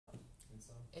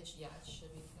It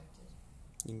should be connected.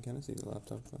 You can kind of see the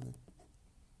laptop fine.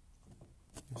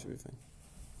 It should be fine.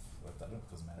 What, that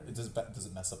doesn't matter. Does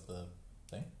it mess up the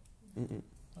thing? Mm-mm.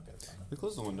 Okay, that's fine. We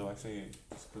close the window actually,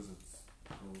 just because it's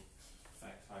a little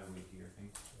 5-week year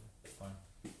thing. It's fine.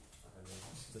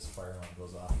 This fire alarm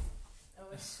goes off. It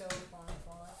was so fun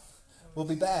for it. We'll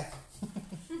be back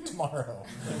tomorrow.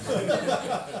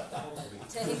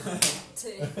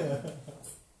 Take.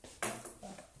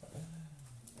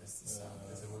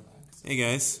 Hey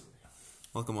guys,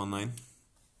 welcome online.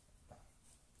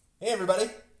 Hey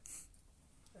everybody.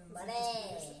 Money.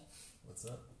 What's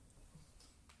up?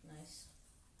 Nice.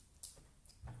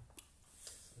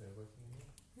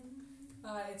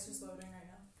 It's just loading right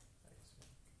now.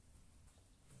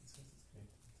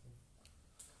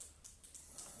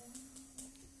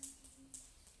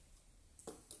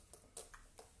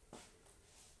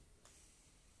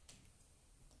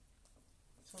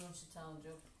 Someone should tell a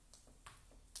joke.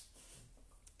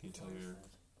 Can you tell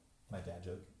My dad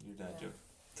joke. your dad Yeah. joke?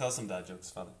 Tell us some dad jokes,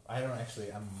 Father. I don't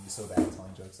actually. I'm so bad at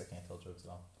telling jokes. I can't tell jokes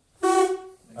at all.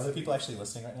 Are there people actually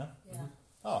listening right now? Yeah.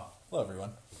 Oh, hello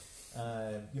everyone.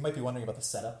 You might be wondering about the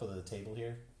setup of the table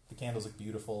here. The candles look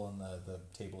beautiful and the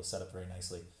table is set up very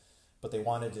nicely. But they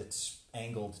wanted it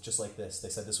angled just like this. They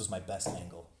said this was my best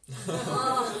angle.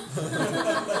 Oh.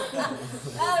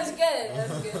 That was good. That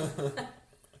was good.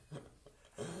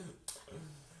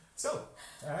 So,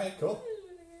 alright, cool.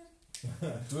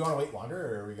 Do we want to wait longer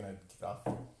or are we going to kick it off?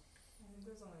 I think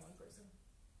there's only one person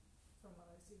from what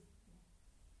I see.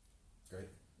 Great.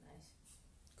 Nice.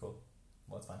 Cool.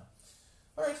 Well, that's fine.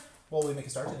 Alright. Well, we make a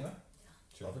start anyway?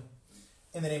 Sure. Lovely.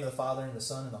 In the name of the Father, and the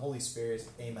Son, and the Holy Spirit,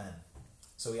 amen.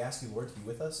 So we ask you, Lord, to be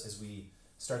with us as we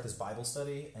start this Bible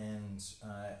study and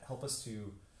help us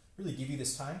to really give you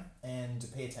this time and to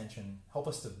pay attention. Help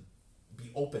us to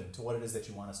be open to what it is that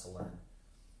you want us to learn.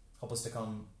 Help us to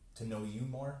come to know you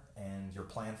more and your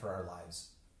plan for our lives.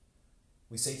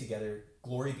 We say together,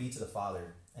 glory be to the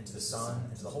Father, and to the Son,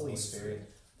 and to the Holy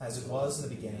Spirit, as it was in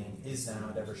the beginning, is now,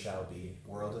 and ever shall be,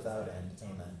 world without end.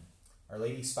 Amen. Our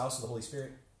Lady, spouse of the Holy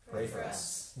Spirit, pray for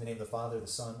us. In the name of the Father, the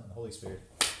Son, and the Holy Spirit.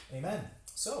 Amen.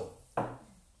 So,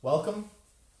 welcome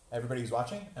everybody who's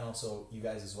watching, and also you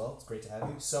guys as well. It's great to have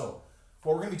you. So,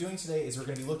 what we're going to be doing today is we're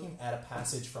going to be looking at a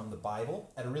passage from the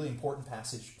Bible, at a really important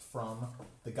passage from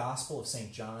the Gospel of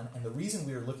St. John. And the reason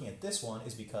we are looking at this one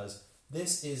is because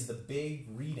this is the big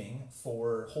reading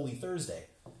for Holy Thursday.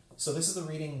 So this is the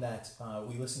reading that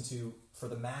we listen to for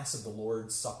the Mass of the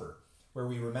Lord's Supper, where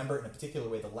we remember in a particular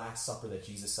way the Last Supper that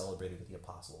Jesus celebrated with the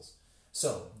apostles.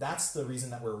 So that's the reason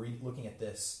that we're looking at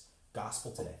this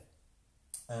Gospel today.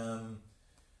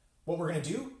 What we're going to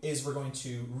do is we're going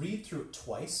to read through it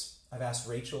twice. I've asked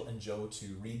Rachel and Joe to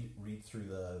read through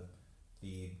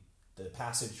the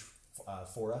passage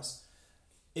for us.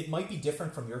 It might be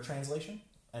different from your translation,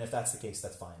 and if that's the case,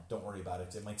 that's fine. Don't worry about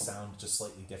it. It might sound just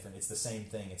slightly different. It's the same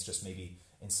thing. It's just maybe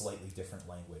in slightly different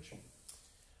language.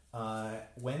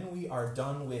 When we are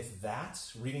done with that,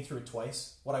 reading through it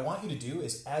twice, what I want you to do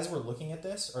is, as we're looking at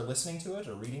this, or listening to it,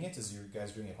 or reading it, as you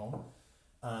guys are doing at home,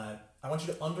 I want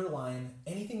you to underline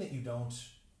anything that you don't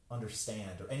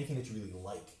understand, or anything that you really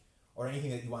like, or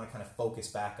anything that you want to kind of focus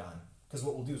back on. Because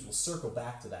what we'll do is we'll circle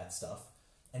back to that stuff,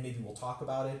 and maybe we'll talk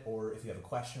about it, or if you have a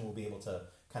question, we'll be able to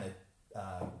kind of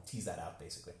tease that out,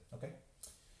 basically. Okay?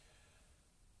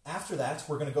 After that,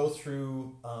 we're going to go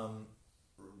through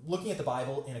looking at the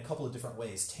Bible in a couple of different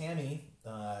ways. Tammy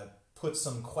put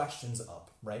some questions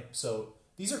up, right? So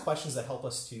these are questions that help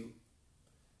us to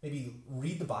maybe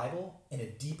read the Bible in a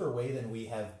deeper way than we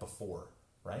have before,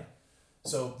 right?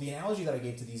 So the analogy that I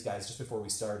gave to these guys just before we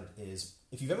started is,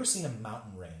 if you've ever seen a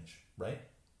mountain range, right?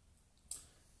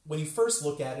 When you first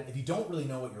look at it, if you don't really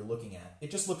know what you're looking at,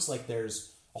 it just looks like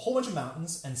there's a whole bunch of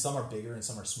mountains, and some are bigger and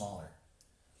some are smaller.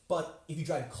 But if you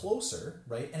drive closer,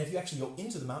 right, and if you actually go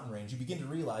into the mountain range, you begin to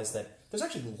realize that there's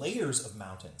actually layers of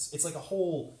mountains. It's like a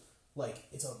whole,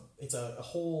 it's a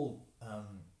whole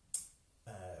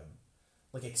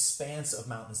expanse of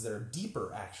mountains that are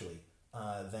deeper actually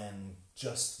than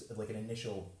just like an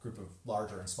initial group of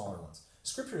larger and smaller ones.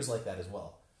 Scripture is like that as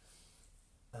well.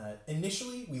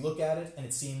 Initially, we look at it and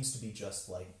it seems to be just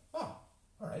like, oh,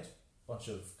 all right, bunch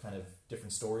of kind of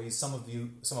different stories. Some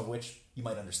of which you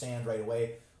might understand right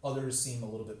away. Others seem a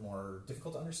little bit more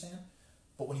difficult to understand.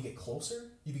 But when you get closer,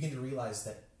 you begin to realize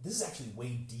that this is actually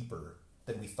way deeper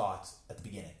than we thought at the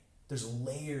beginning. There's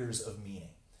layers of meaning.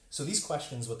 So these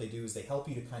questions, what they do is they help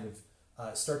you to kind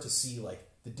of start to see like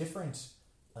the different,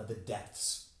 the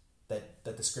depths that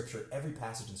the Scripture, every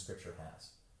passage in Scripture has.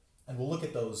 And we'll look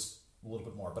at those a little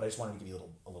bit more, but I just wanted to give you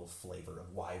a little flavor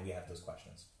of why we have those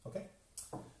questions. Okay?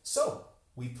 So,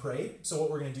 We prayed. So what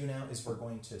we're going to do now is we're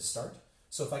going to start.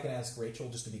 So if I can ask Rachel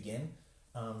just to begin.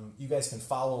 You guys can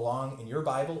follow along in your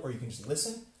Bible, or you can just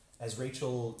listen as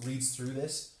Rachel reads through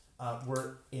this.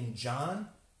 We're in John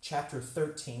chapter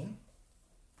 13,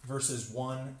 verses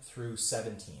 1 through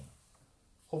 17.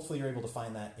 Hopefully you're able to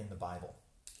find that in the Bible.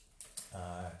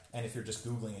 And if you're just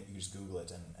Googling it, you just Google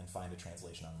it and find a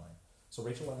translation online. So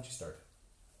Rachel, why don't you start?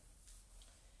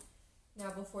 Now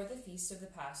before the feast of the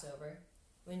Passover,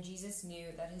 when Jesus knew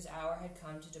that his hour had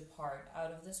come to depart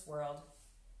out of this world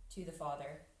to the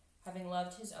Father, having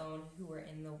loved his own who were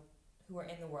in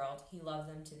the world, he loved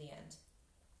them to the end.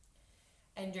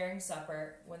 And during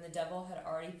supper, when the devil had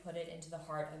already put it into the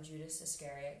heart of Judas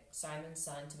Iscariot, Simon's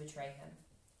son, to betray him,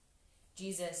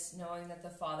 Jesus, knowing that the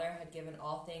Father had given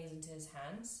all things into his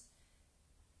hands,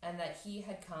 and that he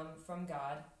had come from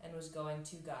God and was going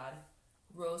to God,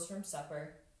 rose from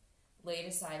supper, laid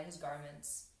aside his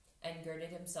garments, and girded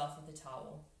himself with a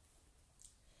towel.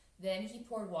 Then he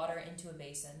poured water into a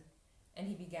basin, and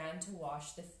he began to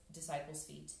wash the disciples'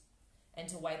 feet, and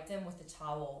to wipe them with the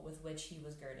towel with which he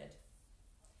was girded.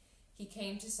 He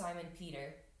came to Simon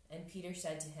Peter, and Peter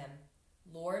said to him,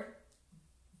 Lord,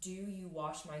 do you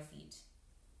wash my feet?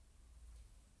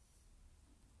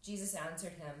 Jesus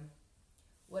answered him,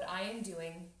 What I am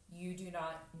doing you do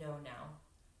not know now,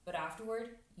 but afterward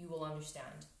you will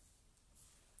understand.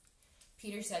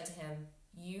 Peter said to him,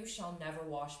 You shall never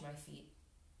wash my feet.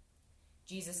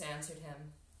 Jesus answered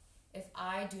him, If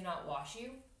I do not wash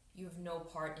you, you have no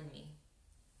part in me.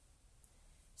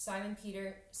 Simon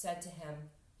Peter said to him,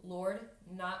 Lord,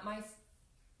 not my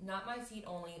feet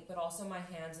only, but also my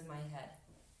hands and my head.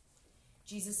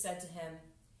 Jesus said to him,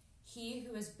 He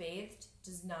who is bathed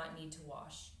does not need to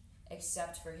wash,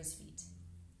 except for his feet.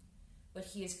 But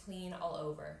he is clean all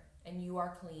over, and you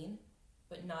are clean,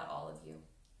 but not all of you.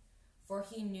 For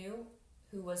he knew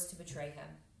who was to betray him.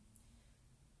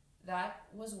 That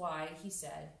was why he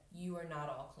said, You are not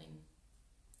all clean.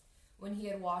 When he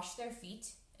had washed their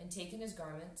feet and taken his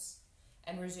garments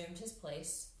and resumed his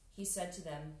place, he said to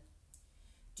them,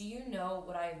 Do you know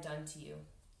what I have done to you?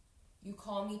 You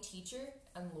call me teacher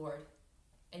and Lord,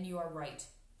 and you are right,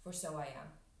 for so I am.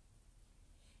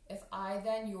 If I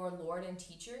then, your Lord and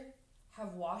teacher,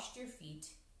 have washed your feet,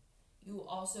 you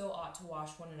also ought to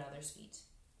wash one another's feet.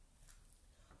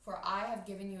 For I have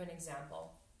given you an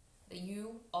example, that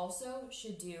you also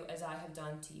should do as I have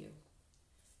done to you.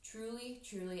 Truly,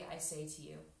 truly, I say to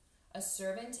you, a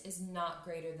servant is not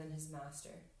greater than his master,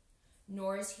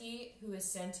 nor is he who is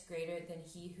sent greater than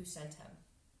he who sent him.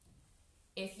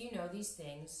 If you know these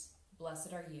things,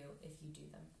 blessed are you if you do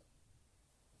them.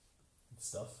 Good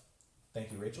stuff.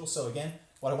 Thank you, Rachel. So again,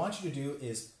 what I want you to do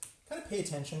is kind of pay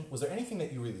attention. Was there anything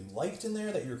that you really liked in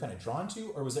there that you were kind of drawn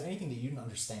to, or was there anything that you didn't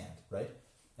understand, right?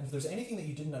 And if there's anything that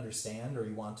you didn't understand or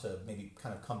you want to maybe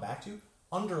kind of come back to,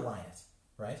 underline it,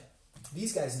 right?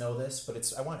 These guys know this,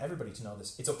 but I want everybody to know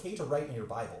this. It's okay to write in your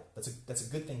Bible. That's a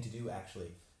good thing to do,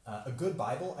 actually. A good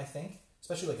Bible, I think,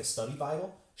 especially like a study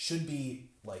Bible, should be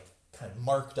like kind of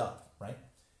marked up, right?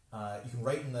 You can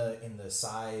write in the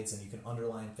sides, and you can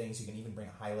underline things. You can even bring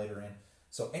a highlighter in.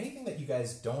 So anything that you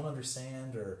guys don't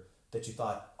understand or that you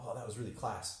thought, oh, that was really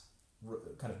class,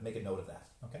 kind of make a note of that,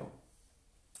 okay?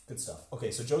 Good stuff.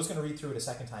 Okay, so Joe's going to read through it a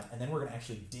second time, and then we're going to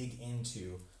actually dig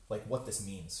into like what this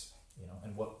means,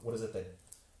 and what is it that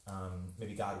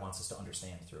maybe God wants us to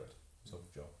understand through it. So,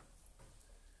 Joe.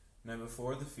 Now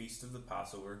before the feast of the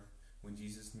Passover, when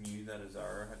Jesus knew that his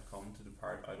hour had come to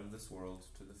depart out of this world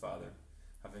to the Father,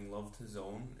 having loved his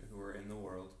own who were in the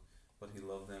world, but he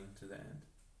loved them to the end.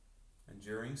 And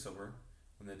during supper,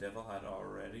 when the devil had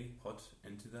already put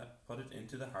it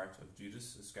into the heart of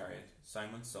Judas Iscariot,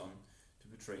 Simon's son, to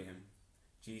betray him,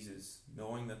 Jesus,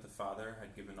 knowing that the Father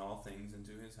had given all things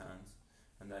into his hands,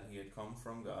 and that he had come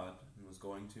from God and was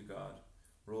going to God,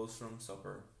 rose from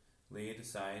supper, laid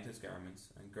aside his garments,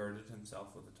 and girded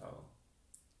himself with a towel.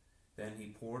 Then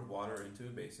he poured water into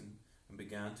a basin, and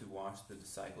began to wash the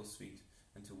disciples' feet,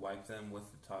 and to wipe them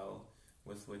with the towel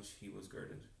with which he was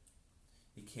girded.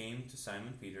 He came to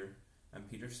Simon Peter, and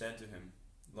Peter said to him,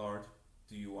 Lord,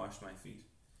 do you wash my feet?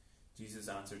 Jesus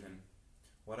answered him,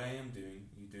 What I am doing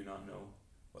you do not know,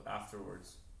 but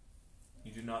afterwards.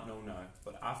 You do not know now,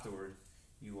 but afterward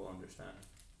you will understand.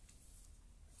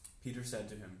 Peter said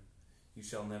to him, You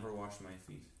shall never wash my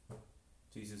feet.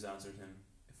 Jesus answered him,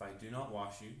 If I do not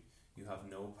wash you, you have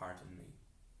no part in me.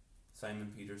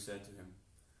 Simon Peter said to him,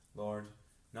 Lord,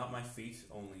 not my feet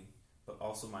only, but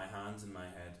also my hands and my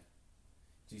head.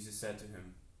 Jesus said to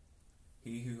him,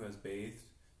 He who has bathed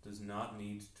does not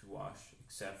need to wash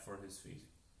except for his feet,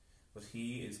 but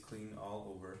he is clean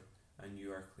all over, and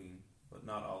you are clean, but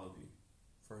not all of you.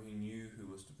 for he knew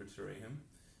who was to betray him.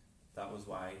 That was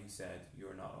why he said, "You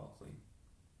are not all clean."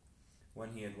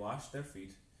 When he had washed their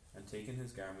feet and taken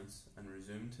his garments and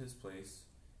resumed his place,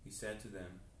 he said to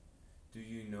them, "Do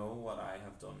you know what I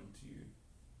have done to you?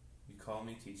 You call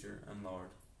me teacher and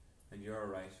Lord, and you are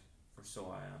right, for so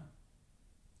I am.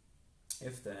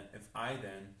 If I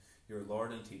then, your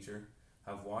Lord and teacher,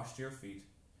 have washed your feet,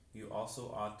 you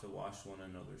also ought to wash one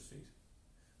another's feet.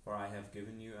 For I have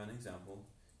given you an example,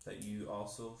 that you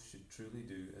also should truly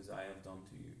do as I have done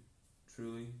to you.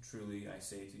 Truly, truly, I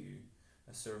say to you,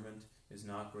 a servant is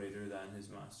not greater than his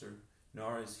master,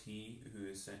 nor is he who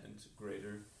is sent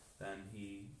greater than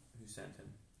he who sent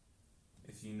him.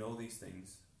 If you know these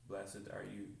things, blessed are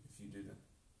you if you do them."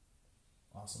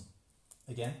 Awesome.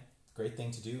 Again, great thing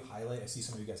to do. Highlight. I see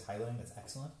some of you guys highlighting. That's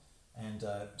excellent. And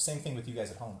same thing with you guys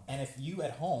at home. And if you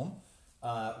at home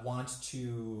want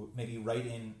to maybe write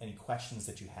in any questions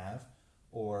that you have,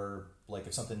 or like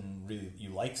if something really you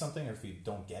like something, or if you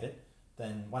don't get it,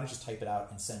 then why don't you just type it out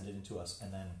and send it in to us,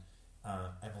 and then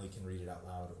Emily can read it out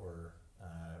loud, or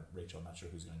Rachel. I'm not sure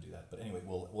who's going to do that, but anyway,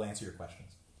 we'll answer your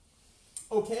questions.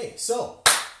 Okay, so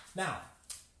now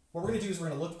what we're going to do is we're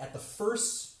going to look at the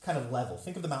first kind of level.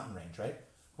 Think of the mountain range, right?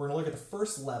 We're going to look at the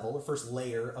first level, or first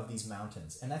layer of these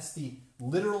mountains, and that's the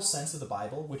literal sense of the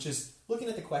Bible, which is looking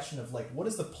at the question of like, what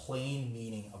is the plain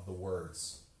meaning of the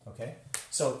words? Okay,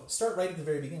 so start right at the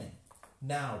very beginning.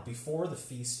 Now, before the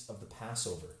feast of the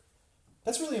Passover.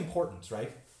 That's really important,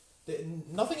 right?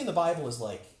 Nothing in the Bible is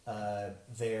like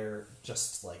there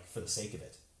just like for the sake of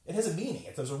it. It has a meaning.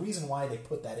 There's a reason why they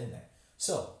put that in there.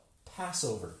 So,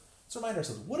 Passover. Let's remind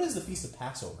ourselves, what is the Feast of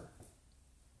Passover?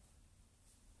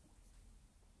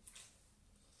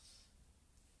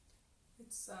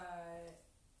 It's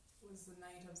was the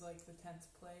night of like the 10th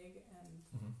plague,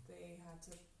 and they had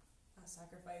to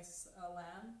sacrifice a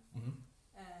lamb,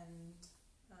 and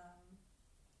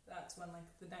that's when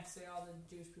like the next day all the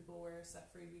Jewish people were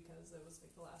set free because it was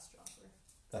like the last straw for.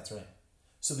 That's right.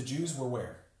 So the Jews were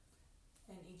where?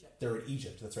 In Egypt. They were in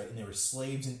Egypt. That's right, and they were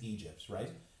slaves in Egypt, right?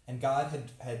 And God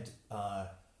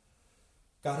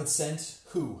had sent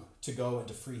who to go and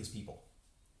to free his people?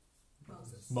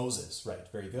 Moses, right?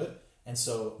 Very good. And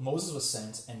so Moses was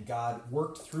sent, and God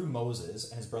worked through Moses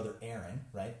and his brother Aaron,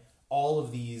 right? All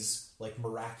of these like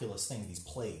miraculous things, these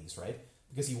plagues, right?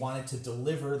 Because he wanted to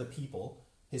deliver the people,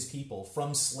 his people,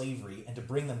 from slavery and to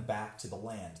bring them back to the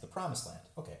land, the promised land.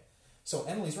 Okay, so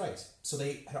Emily's right. So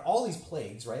they had all these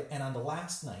plagues, right? And on the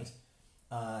last night,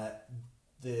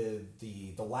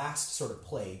 the last sort of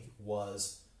plague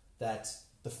was that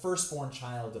the firstborn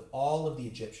child of all of the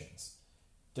Egyptians,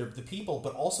 the people,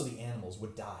 but also the animals,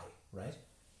 would die, right?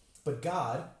 But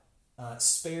God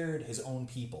spared his own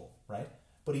people, right?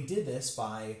 But he did this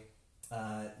by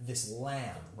this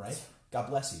lamb, right? God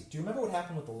bless you. Do you remember what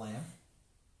happened with the lamb?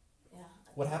 Yeah.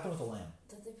 What happened with the lamb?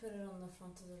 Did they put it on the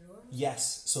front of the door?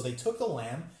 Yes. So they took the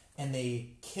lamb and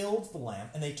they killed the lamb,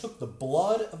 and they took the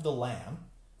blood of the lamb,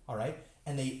 all right,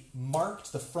 and they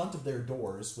marked the front of their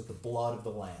doors with the blood of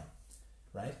the lamb,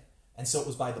 right? And so it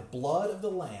was by the blood of the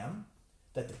lamb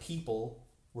that the people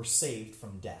were saved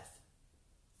from death.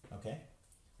 Okay?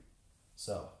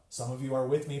 So some of you are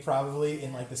with me probably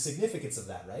in like the significance of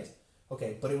that, right?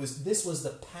 Okay, but this was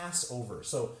the Passover.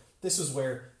 So this was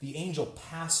where the angel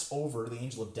passed over, the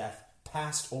angel of death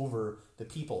passed over the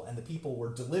people, and the people were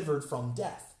delivered from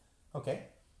death. Okay?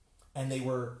 And they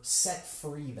were set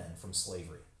free then from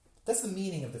slavery. That's the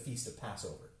meaning of the Feast of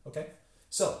Passover. Okay?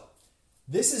 So,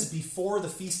 this is before the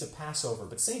Feast of Passover,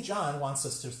 but St. John wants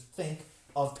us to think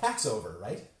of Passover,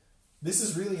 right? This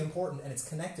is really important, and it's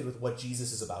connected with what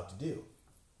Jesus is about to do.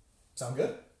 Sound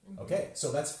good? Mm-hmm. Okay,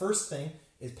 so that's first thing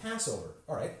is Passover.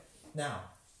 All right. Now,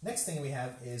 next thing we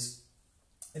have is,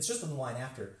 it's just on the line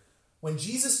after. When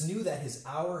Jesus knew that his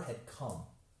hour had come,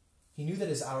 he knew that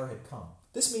his hour had come.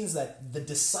 This means that the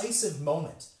decisive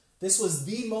moment, this was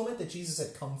the moment that Jesus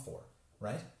had come for,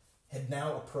 right? Had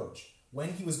now approached,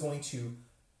 when he was going to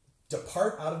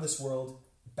depart out of this world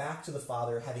back to the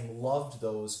Father, having loved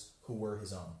those who were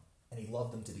his own. And he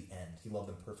loved them to the end. He loved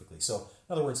them perfectly. So,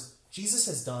 in other words, Jesus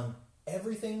has done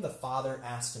everything the Father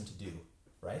asked him to do,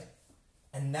 right?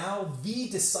 And now the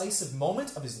decisive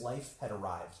moment of his life had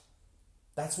arrived.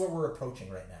 That's where we're approaching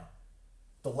right now.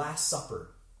 The Last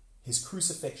Supper, his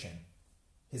crucifixion,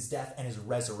 his death, and his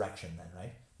resurrection then,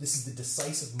 right? This is the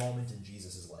decisive moment in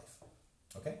Jesus' life.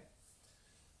 Okay?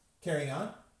 Carrying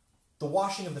on. The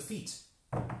washing of the feet.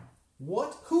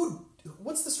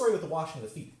 What's the story with the washing of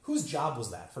the feet? Whose job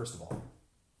was that, first of all?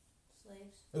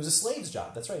 Slaves. It was a slave's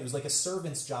job, that's right. It was like a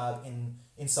servant's job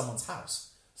in someone's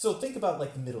house. So think about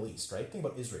like the Middle East, right? Think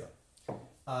about Israel.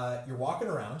 you're walking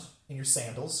around in your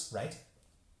sandals, right?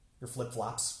 Your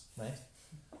flip-flops, right?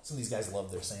 Some of these guys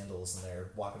love their sandals and they're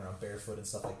walking around barefoot and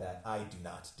stuff like that. I do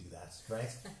not do that, right?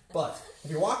 But if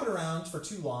you're walking around for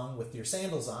too long with your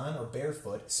sandals on or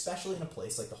barefoot, especially in a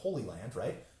place like the Holy Land,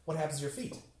 right? What happens to your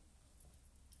feet?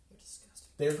 You're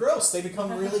disgusting. They're gross. They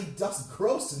become really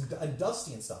gross and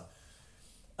dusty and stuff.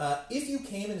 If you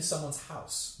came into someone's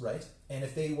house, right, and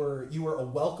if you were a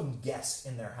welcomed guest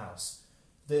in their house,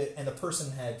 and the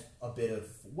person had a bit of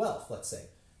wealth, let's say,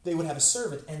 they would have a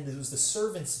servant, and it was the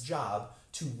servant's job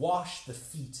to wash the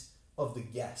feet of the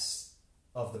guests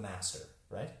of the master,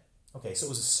 right? Okay, so it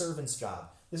was a servant's job.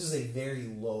 This is a very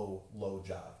low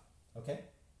job, okay?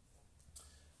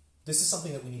 This is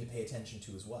something that we need to pay attention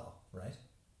to as well, right?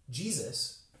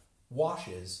 Jesus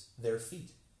washes their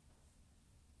feet.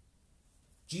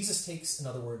 Jesus takes, in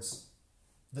other words,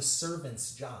 the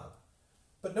servant's job.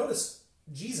 But notice,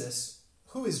 Jesus,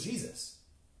 who is Jesus?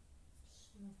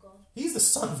 Son of God. He's the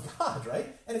Son of God,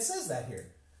 right? And it says that here.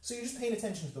 So you're just paying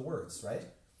attention to the words, right?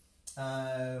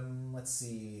 Let's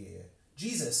see.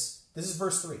 Jesus, this is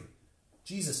verse 3.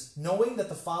 Jesus, knowing that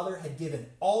the Father had given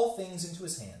all things into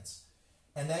his hands,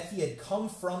 and that he had come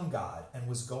from God and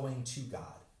was going to God.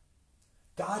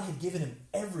 God had given him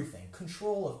everything,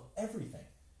 control of everything.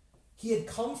 He had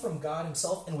come from God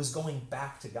himself and was going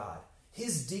back to God.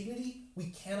 His dignity, we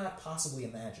cannot possibly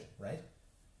imagine, right?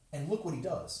 And look what he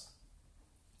does.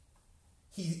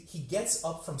 He gets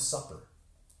up from supper.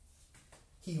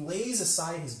 He lays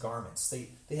aside his garments.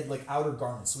 They had like outer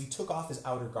garments, so he took off his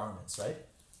outer garments, right?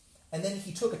 And then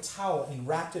he took a towel and he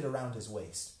wrapped it around his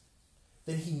waist.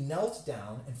 Then he knelt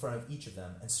down in front of each of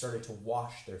them and started to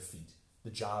wash their feet, the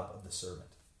job of the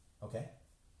servant. Okay?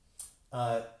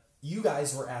 You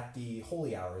guys were at the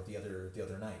holy hour the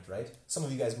other night, right? Some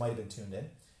of you guys might have been tuned in.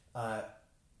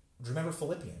 Remember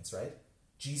Philippians, right?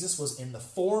 Jesus was in the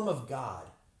form of God,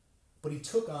 but he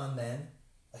took on then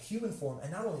a human form,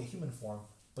 and not only a human form,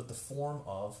 but the form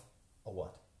of a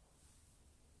what?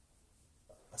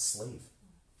 A slave.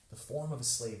 The form of a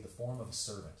slave, the form of a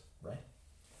servant, right?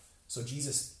 So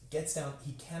Jesus gets down,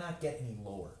 he cannot get any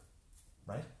lower,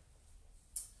 right?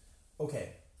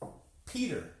 Okay,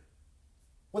 Peter.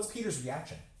 What's Peter's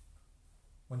reaction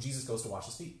when Jesus goes to wash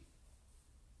his feet?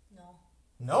 No.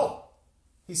 No.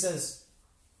 He says,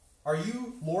 "Are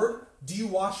you, Lord, do you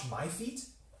wash my feet?"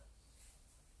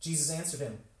 Jesus answered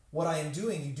him, "What I am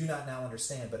doing you do not now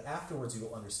understand, but afterwards you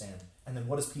will understand." And then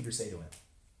what does Peter say to him?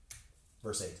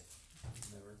 Verse 8.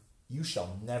 Never. "You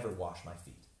shall never wash my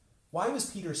feet." Why was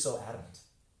Peter so adamant?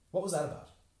 What was that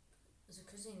about? Is it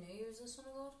because he knew he was the Son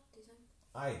of God, do you think?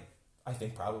 I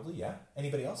think probably, yeah.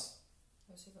 Anybody else?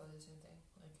 I was probably the same thing.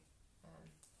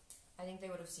 I think they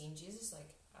would have seen Jesus like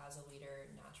as a leader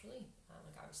naturally.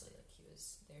 Obviously, like he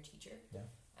was their teacher. Yeah.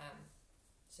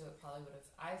 So it probably would have.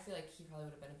 I feel like he probably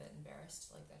would have been a bit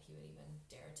embarrassed, like that he would even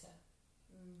dare to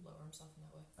lower himself in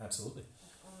that way. Absolutely.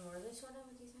 Unworthy sort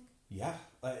of, do you think? Yeah.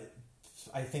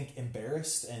 I think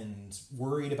embarrassed and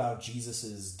worried about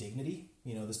Jesus's dignity.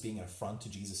 You know, this being an affront to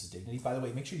Jesus's dignity. By the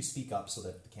way, make sure you speak up so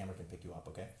that the camera can pick you up,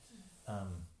 okay?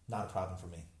 Not a problem for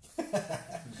me.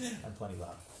 I'm plenty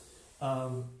loud.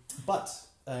 But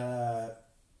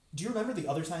do you remember the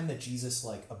other time that Jesus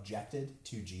objected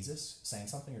to Jesus saying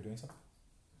something or doing something?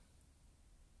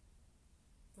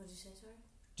 What did you say, sorry?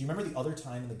 Do you remember the other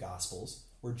time in the Gospels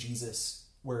where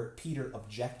St. Peter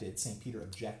objected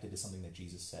to something that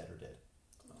Jesus said or did?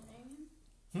 Denying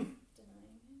him?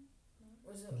 Denying him?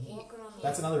 No. Was it He- walking on the...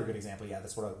 That's another good example. Yeah,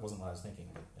 wasn't what I was thinking.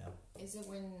 But yeah. Is it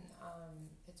when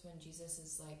it's when Jesus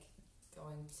is like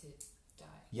going to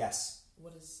die? Yes.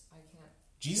 What is I can't.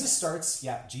 Jesus starts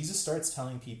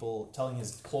telling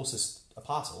his closest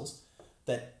apostles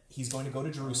that he's going to go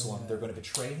to Jerusalem, they're going to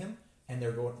betray him, and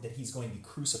that he's going to be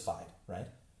crucified, right?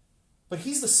 But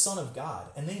he's the Son of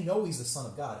God, and they know he's the Son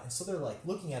of God, and so they're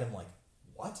looking at him like,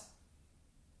 what?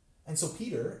 And so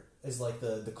Peter is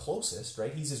the closest,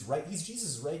 right? He's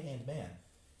Jesus' right-hand man.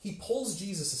 He pulls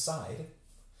Jesus aside.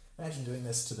 Imagine doing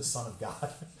this to the Son of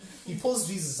God. He pulls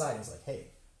Jesus aside and he's like, "Hey,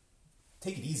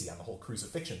 take it easy on the whole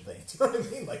crucifixion thing." Do you know what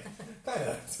I mean? Kind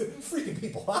of freaking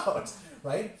people out,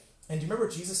 right? And do you remember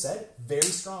what Jesus said? Very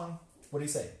strong. What did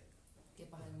he say?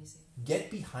 Get behind me, Satan. Get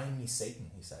behind me,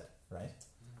 Satan, he said, right?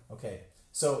 Okay.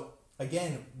 So,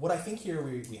 again, what I think here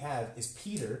we have is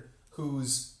Peter who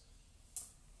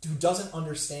doesn't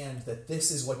understand that this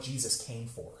is what Jesus came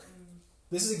for.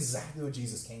 This is exactly what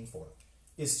Jesus came for,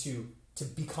 is to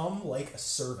become like a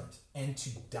servant and to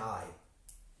die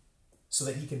so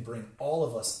that he can bring all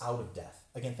of us out of death.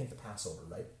 Again, think the Passover,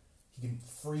 right? He can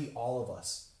free all of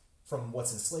us from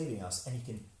what's enslaving us, and he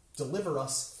can deliver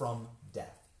us from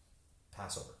death.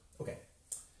 Passover. Okay,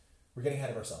 we're getting ahead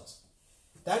of ourselves.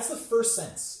 That's the first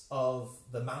sense of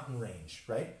the mountain range,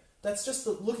 right? That's just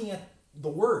looking at the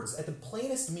words, at the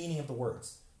plainest meaning of the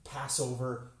words.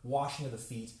 Passover, washing of the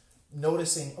feet,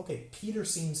 noticing, okay, Peter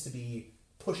seems to be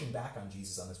pushing back on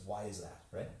Jesus on this. Why is that,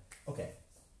 right? Okay.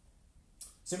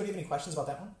 Does anybody have any questions about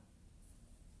that one?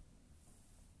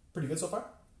 Pretty good so far?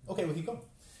 Okay, we'll keep going.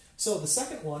 So the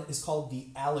second one is called the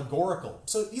allegorical.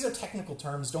 So these are technical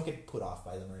terms. Don't get put off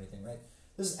by them or anything, right?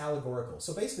 This is allegorical.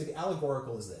 So basically the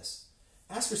allegorical is this.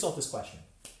 Ask yourself this question.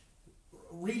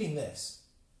 Reading this,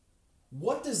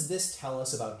 what does this tell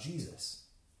us about Jesus?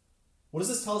 What does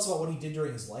this tell us about what he did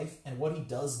during his life and what he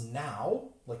does now,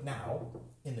 like now,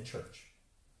 in the church?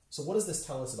 So what does this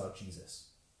tell us about Jesus?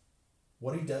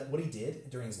 What he did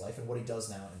during his life and what he does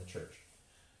now in the church?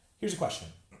 Here's a question.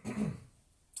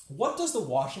 What does the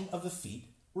washing of the feet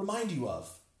remind you of?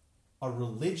 A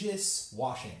religious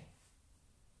washing.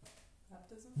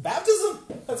 Baptism? Baptism!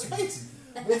 That's right.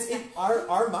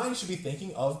 Our mind should be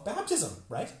thinking of baptism,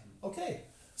 right? Okay.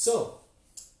 So,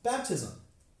 baptism.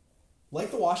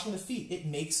 Like the washing of the feet, it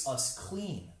makes us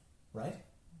clean, right?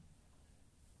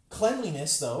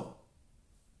 Cleanliness, though,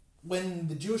 when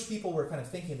the Jewish people were kind of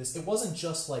thinking of this, it wasn't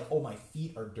just like, oh, my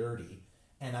feet are dirty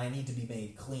and I need to be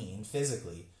made clean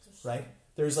physically, right?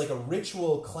 There's like a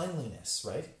ritual cleanliness,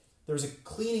 right? There's a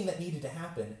cleaning that needed to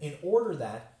happen in order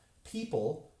that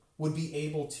people would be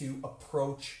able to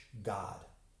approach God,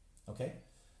 okay?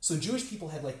 So Jewish people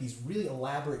had like these really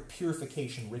elaborate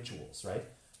purification rituals, right?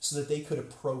 So that they could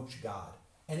approach God.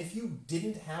 And if you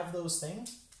didn't have those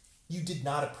things, you did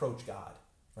not approach God,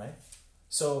 right?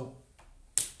 So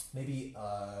maybe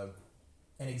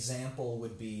an example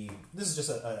would be, this is just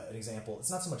an example,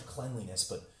 it's not so much cleanliness,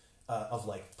 but of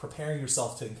like preparing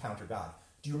yourself to encounter God.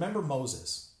 Do you remember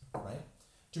Moses, right?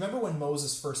 Do you remember when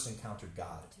Moses first encountered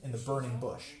God in the burning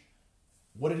bush?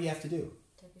 What did he have to do?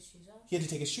 Take his shoes off. He had to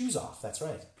take his shoes off, that's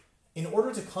right. In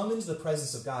order to come into the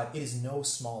presence of God, it is no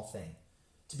small thing.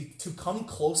 To come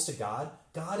close to God,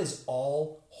 God is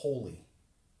all holy.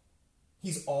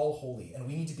 He's all holy, and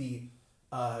we need to be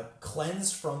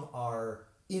cleansed from our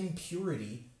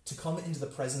impurity to come into the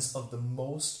presence of the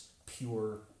most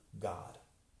pure God.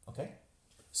 Okay?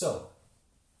 So,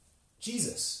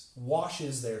 Jesus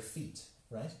washes their feet,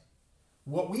 right?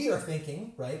 What we are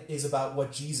thinking, right, is about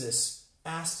what Jesus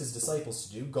asked his disciples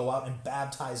to do, go out and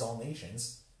baptize all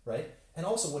nations, right? And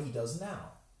also what he does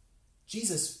now.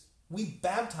 Jesus, we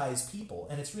baptize people,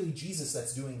 and it's really Jesus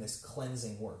that's doing this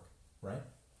cleansing work, right?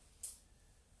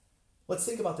 Let's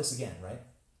think about this again, right?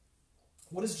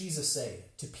 What does Jesus say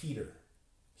to Peter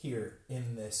here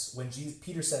in this? When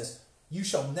Peter says, "You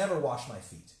shall never wash my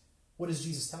feet," what does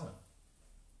Jesus tell him?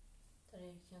 That he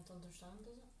can't understand,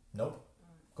 does it? Nope.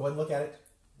 Go ahead and look at it.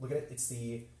 Look at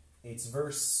it. It's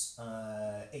verse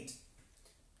 8.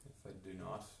 If I do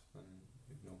not, then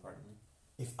you have no part in me.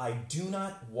 If I do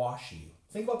not wash you.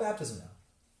 Think about baptism now.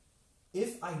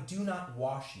 If I do not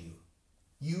wash you,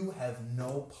 you have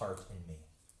no part in me.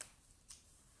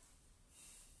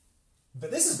 But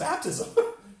this is baptism,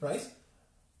 right?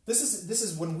 This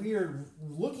is when we are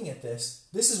looking at this,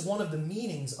 this is one of the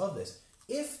meanings of this.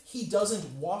 If he doesn't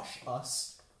wash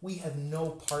us, we have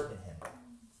no part in him,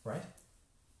 right?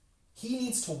 He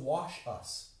needs to wash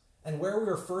us. And where we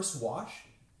are first washed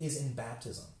is in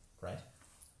baptism, right?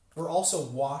 We're also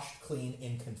washed clean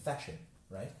in confession,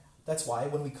 right? That's why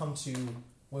when we come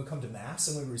to Mass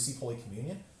and we receive Holy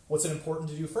Communion, what's it important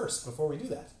to do first before we do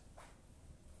that?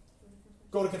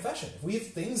 Go to confession. If we have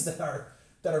things that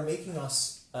are making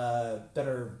us that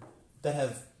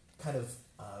have kind of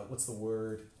what's the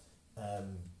word,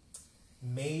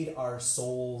 made our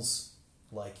souls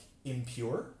like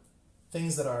impure,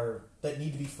 things that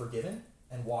need to be forgiven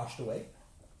and washed away,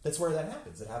 that's where that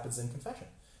happens. It happens in confession.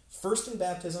 First in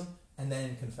baptism and then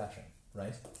in confession,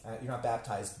 right? You're not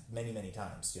baptized many, many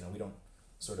times. We don't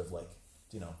sort of like,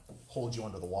 hold you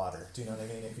under the water. Do you know what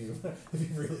I mean? If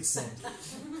you've really sinned.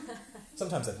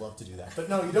 Sometimes I'd love to do that. But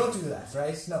no, you don't do that,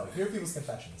 right? No, you hear people's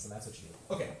confessions, and that's what you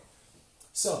do. Okay.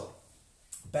 So,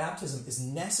 baptism is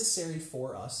necessary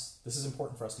for us. This is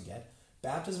important for us to get.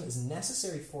 Baptism is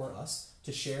necessary for us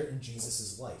to share in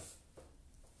Jesus' life.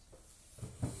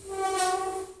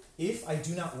 If I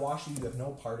do not wash you, you have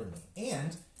no part in me.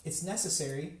 And it's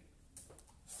necessary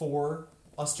for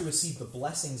us to receive the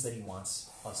blessings that he wants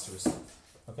us to receive.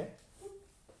 Okay?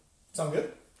 Sound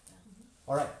good?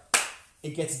 All right.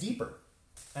 It gets deeper,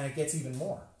 and it gets even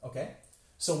more. Okay?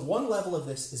 So one level of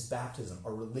this is baptism,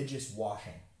 or religious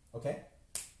washing. Okay?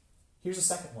 Here's a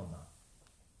second one, though.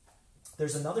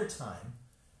 There's another time,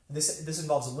 and this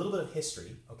involves a little bit of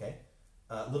history, okay?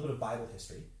 A little bit of Bible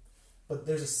history. But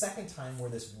there's a second time where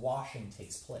this washing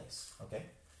takes place, okay?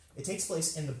 It takes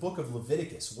place in the book of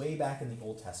Leviticus, way back in the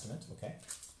Old Testament, okay?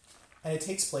 And it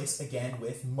takes place again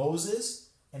with Moses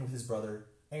and with his brother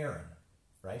Aaron,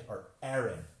 right? Or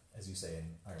Aaron, as you say in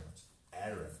Ireland.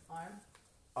 Aaron.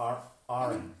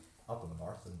 Aaron. Up in the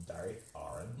north in Derry.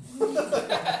 Aaron.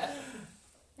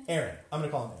 Aaron. I'm going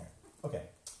to call him Aaron. Okay.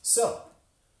 So,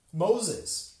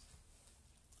 Moses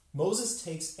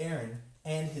takes Aaron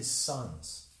and his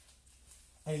sons,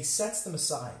 and he sets them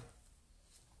aside.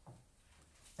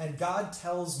 And God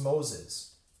tells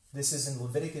Moses, this is in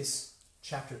Leviticus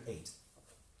chapter 8.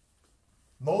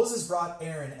 Moses brought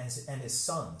Aaron and his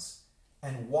sons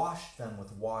and washed them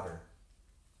with water.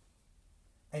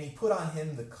 And he put on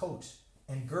him the coat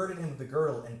and girded him with the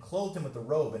girdle and clothed him with the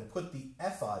robe and put the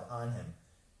ephod on him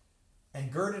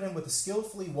and girded him with the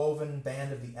skillfully woven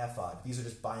band of the ephod. These are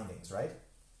just bindings, right?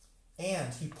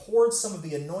 And he poured some of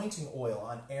the anointing oil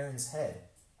on Aaron's head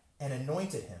and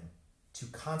anointed him to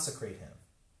consecrate him.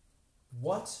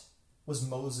 What was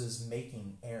Moses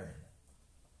making Aaron?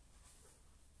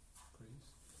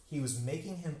 Priest. He was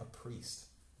making him a priest.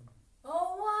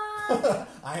 Oh, what?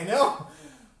 I know.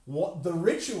 What the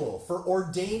ritual for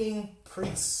ordaining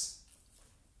priests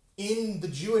in the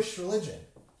Jewish religion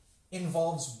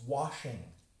involves washing.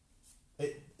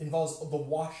 It involves the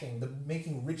washing, the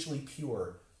making ritually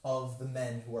pure of the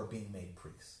men who are being made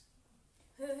priests.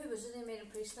 Who was it they made a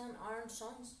priest then? Aaron's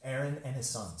sons? Aaron and his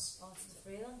sons. Oh, it's the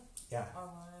three of them? Yeah. Or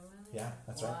whatever. Yeah,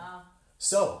 that's right. Wow.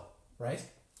 So, right?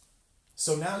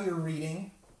 So now you're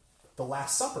reading the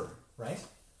Last Supper, right?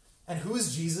 And who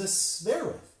is Jesus there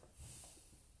with?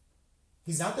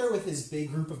 He's not there with his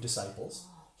big group of disciples.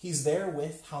 He's there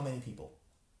with how many people?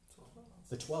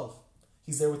 The 12.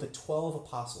 He's there with the 12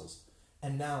 apostles.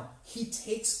 And now he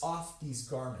takes off these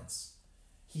garments.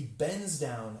 He bends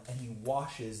down and he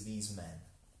washes these men,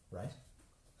 right?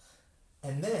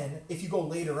 And then, if you go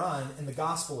later on in the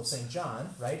Gospel of St.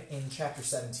 John, right, in chapter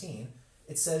 17,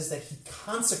 it says that he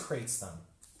consecrates them.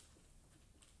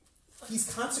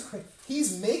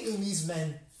 He's making these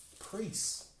men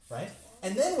priests, right?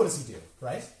 And then what does he do,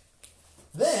 right?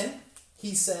 Then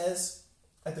he says,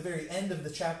 at the very end of the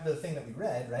chapter, the thing that we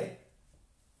read, right?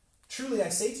 Truly I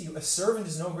say to you, a servant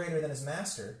is no greater than his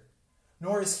master,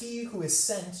 nor is he who is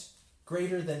sent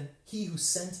greater than he who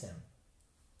sent him.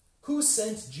 Who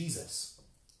sent Jesus?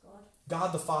 God.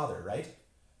 God the Father, right?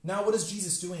 Now what is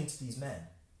Jesus doing to these men?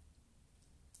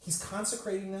 He's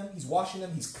consecrating them, he's washing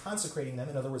them, he's consecrating them,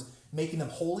 in other words, making them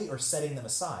holy or setting them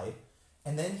aside,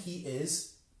 and then he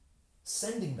is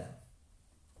sending them.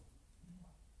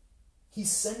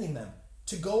 He's sending them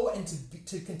to go and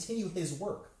to continue his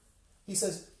work. He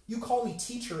says, you call me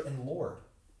teacher and Lord,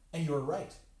 and you're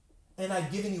right, and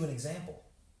I've given you an example.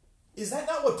 Is that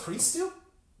not what priests do?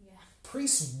 Yeah.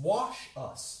 Priests wash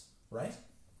us, right?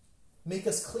 Make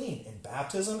us clean in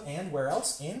baptism and where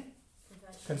else? In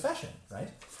confession, right?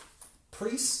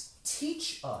 Priests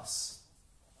teach us.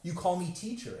 You call me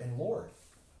teacher and Lord.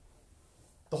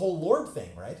 The whole Lord thing,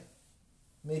 right?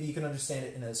 Maybe you can understand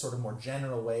it in a sort of more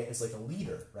general way as like a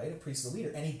leader, right? A priest is a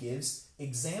leader, and he gives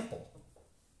example.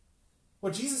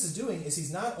 What Jesus is doing is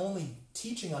he's not only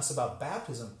teaching us about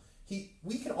baptism,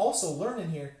 we can also learn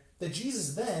in here that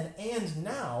Jesus then and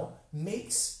now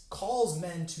calls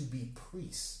men to be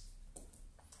priests.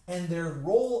 And their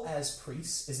role as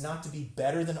priests is not to be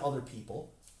better than other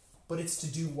people, but it's to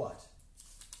do what?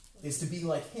 Is to be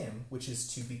like him, which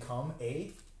is to become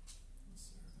a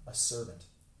servant.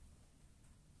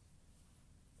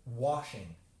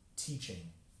 Washing,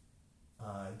 teaching,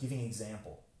 giving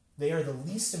example. They are the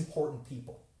least important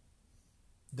people.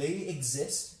 They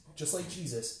exist, just like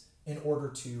Jesus, in order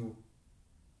to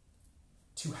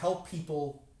help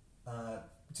people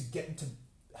to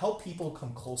help people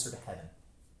come closer to heaven.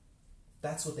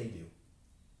 That's what they do.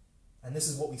 And this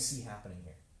is what we see happening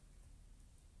here.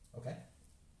 Okay?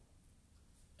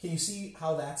 Can you see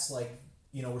how that's like,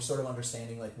 we're sort of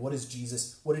understanding like what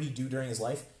did he do during his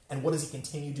life, and what does he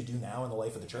continue to do now in the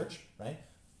life of the church, right?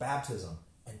 Baptism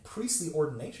and priestly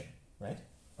ordination, right?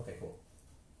 Okay, cool.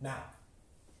 Now,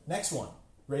 next one.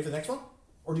 Ready for the next one?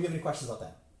 Or do you have any questions about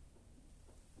that?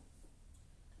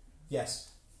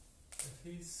 Yes. If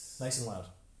he's Nice and loud.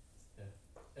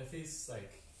 if he's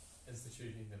like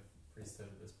instituting the priesthood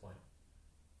at this point,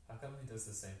 how come he does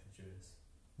the same for Judas?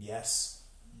 Yes.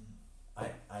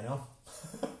 I know.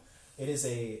 It is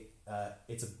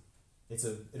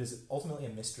ultimately a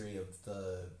mystery of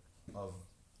the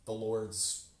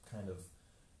Lord's kind of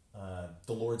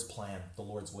the Lord's plan, the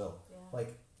Lord's will. Yeah.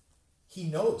 Like, he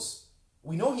knows.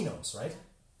 We know he knows, right?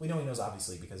 We know he knows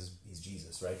obviously because he's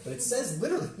Jesus, right? But it says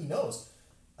literally he knows.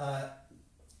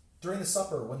 during the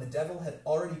supper, when the devil had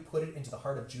already put it into the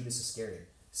heart of Judas Iscariot,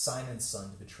 Simon's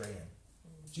son, to betray him.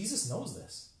 Jesus knows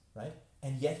this, right?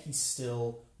 And yet he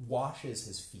still washes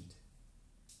his feet.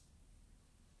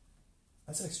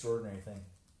 That's an extraordinary thing.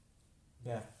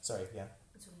 Yeah, sorry, yeah.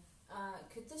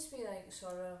 Could this be like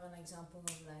sort of an example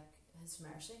of like his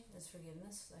mercy, his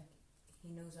forgiveness? Like he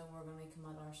knows that we're going to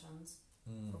commit our sins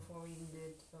before we even do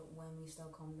it, but when we still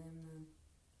come to him, then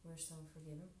we're still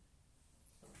forgiven.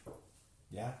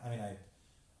 Yeah, I mean,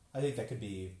 I think that could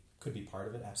be part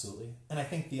of it, absolutely. And I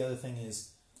think the other thing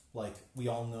is, like, we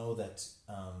all know that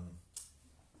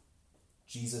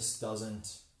Jesus doesn't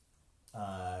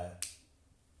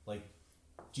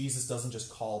just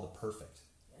call the perfect,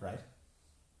 right?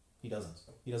 He doesn't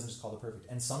just call the perfect.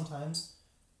 And sometimes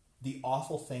the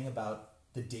awful thing about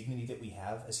the dignity that we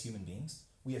have as human beings,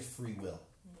 we have free will,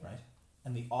 right?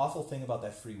 And the awful thing about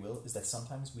that free will is that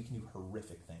sometimes we can do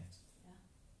horrific things. Yeah.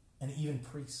 And even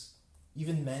priests,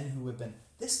 even men who have been...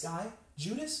 This guy,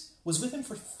 Judas, was with him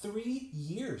for 3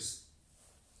 years.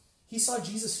 He saw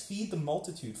Jesus feed the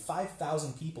multitude,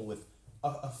 5,000 people, with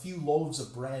a few loaves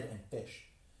of bread and fish.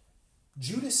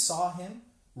 Judas saw him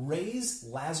raise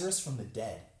Lazarus from the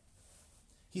dead.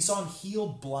 He saw him heal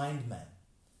blind men.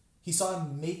 He saw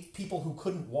him make people who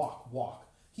couldn't walk.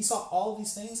 He saw all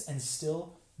these things, and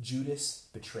still Judas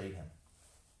betrayed him.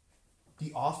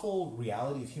 The awful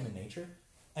reality of human nature,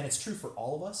 and it's true for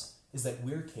all of us, is that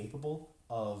we're capable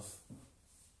of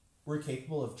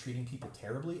treating people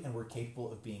terribly, and we're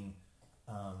capable of being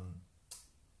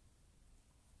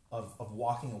of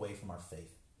walking away from our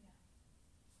faith.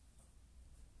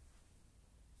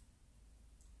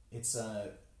 Yeah. It's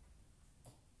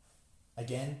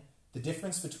again, the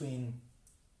difference between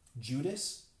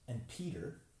Judas and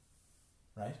Peter,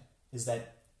 right, is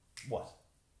that what?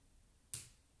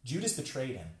 Judas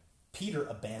betrayed him. Peter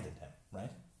abandoned him,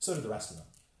 right? So did the rest of them.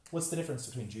 What's the difference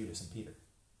between Judas and Peter?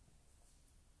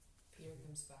 Peter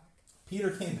comes back. Peter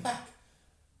came back.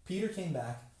 Peter came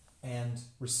back and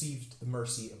received the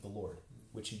mercy of the Lord,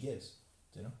 which he gives,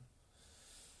 do you know?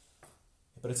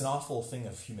 But it's an awful thing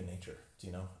of human nature, do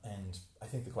you know? And I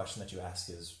think the question that you ask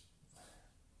is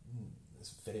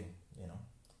fitting, you know?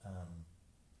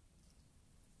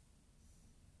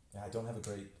 Yeah, I don't have a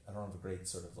great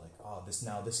sort of like,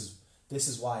 this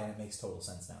is why, and it makes total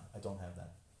sense now. I don't have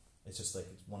that. It's just like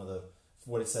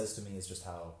what it says to me is just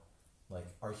how, like,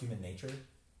 our human nature,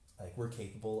 like, we're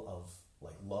capable of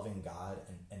like loving God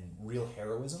and real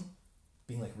heroism,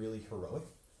 being like really heroic,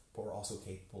 but we're also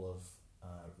capable of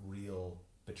real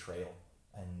betrayal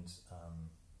and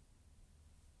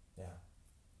yeah.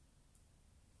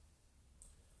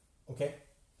 Okay,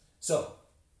 so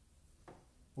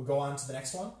we'll go on to the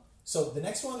next one. So the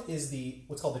next one is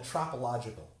what's called the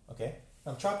tropological. Okay,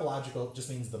 now tropological just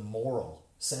means the moral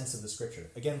sense of the scripture.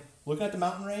 Again, looking at the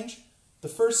mountain range, the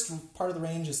first part of the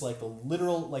range is like the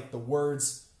literal, like the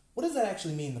words. What does that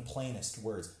actually mean, the plainest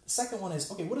words? The second one is,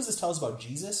 okay, what does this tell us about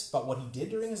Jesus, about what he did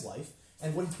during his life,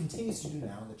 and what he continues to do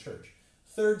now in the church?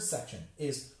 Third section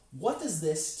is, what does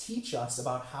this teach us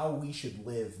about how we should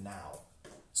live now?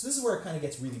 So this is where it kind of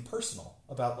gets really personal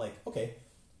about, like, okay,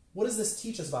 what does this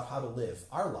teach us about how to live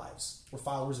our lives? We're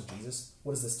followers of Jesus.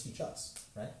 What does this teach us,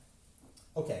 right?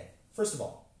 Okay, first of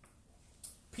all,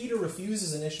 Peter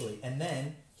refuses initially, and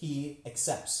then he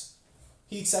accepts.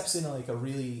 He accepts in like a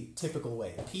really typical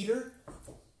way. Peter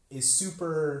is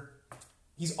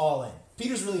he's all in.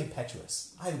 Peter's really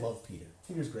impetuous. I love Peter.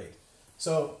 Peter's great.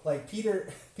 So like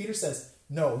Peter says,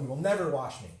 no, you will never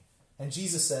wash me. And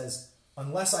Jesus says,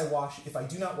 if I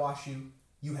do not wash you,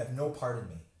 you have no part in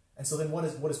me. And so then what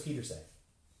does Peter say?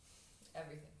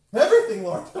 Everything. Everything,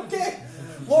 Lord. Okay.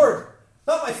 Lord,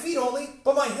 not my feet only,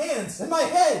 but my hands and my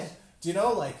head. Do you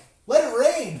know, like, let it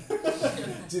rain.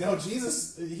 Do you know,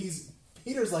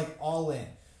 Peter's like all in.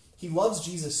 He loves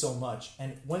Jesus so much,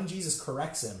 and when Jesus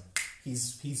corrects him, he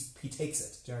takes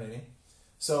it. Do you know what I mean?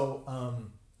 So,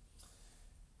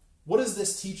 what does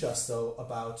this teach us though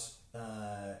about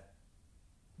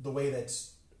the way that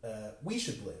we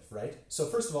should live, right? So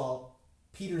first of all,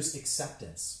 Peter's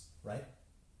acceptance, right?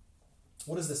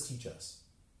 What does this teach us?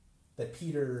 That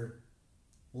Peter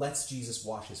lets Jesus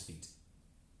wash his feet.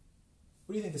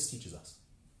 What do you think this teaches us?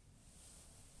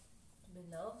 To be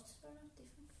loved, sort of, do you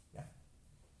think? Yeah.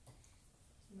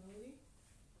 Humility.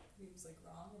 He was like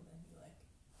wrong, and then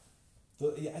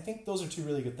he like. I think those are two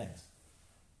really good things.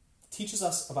 It teaches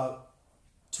us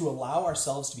to allow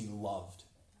ourselves to be loved.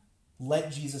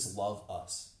 Let Jesus love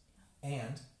us.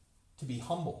 And to be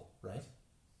humble, right?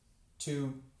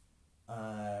 To,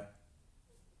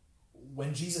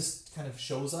 when Jesus kind of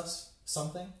shows us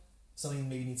something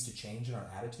maybe needs to change in our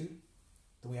attitude,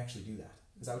 then we actually do that.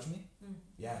 Is that what you mean? Mm.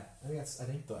 Yeah,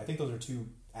 I think those are two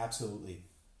absolutely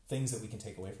things that we can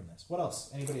take away from this. What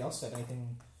else? Anybody else have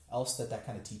anything else that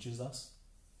kind of teaches us?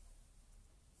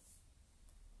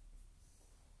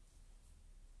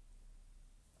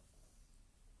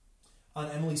 On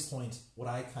Emily's point, what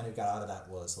I kind of got out of that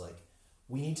was like,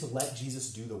 we need to let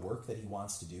Jesus do the work that he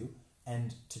wants to do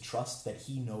and to trust that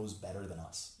he knows better than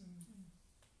us.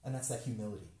 And that's that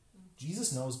humility.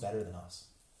 Jesus knows better than us.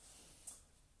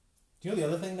 Do you know the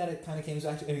other thing that it kind of came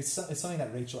back to? And it's something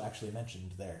that Rachel actually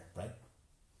mentioned there, right?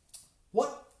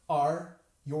 What are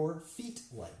your feet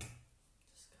like?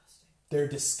 Disgusting. They're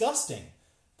disgusting.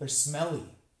 They're smelly.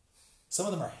 Some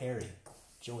of them are hairy.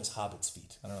 Joe has hobbit's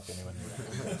feet. I don't know if anyone knew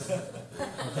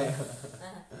that.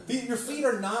 Okay. Your feet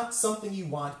are not something you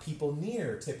want people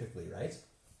near, typically, right?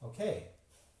 Okay.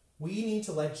 We need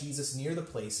to let Jesus near the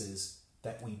places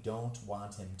that we don't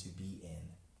want him to be in,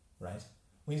 right?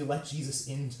 We need to let Jesus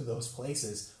into those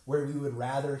places where we would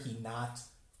rather he not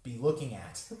be looking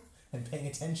at and paying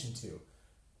attention to,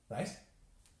 right?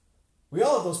 We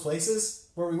all have those places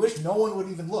where we wish no one would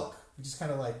even look. We just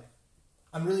kind of like,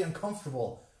 I'm really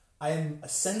uncomfortable. I am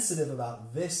sensitive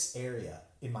about this area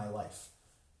in my life.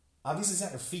 Obviously, it's not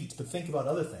your feet, but think about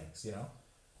other things, you know?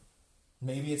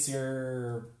 Maybe it's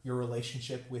your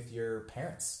relationship with your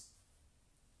parents.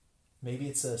 Maybe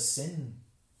it's a sin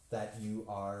that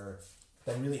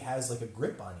really has like a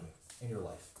grip on you in your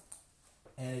life.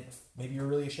 And maybe you're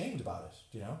really ashamed about it,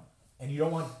 you know? And you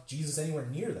don't want Jesus anywhere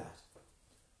near that.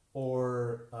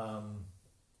 Or,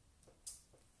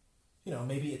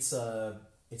 maybe it's a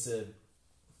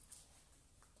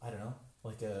I don't know,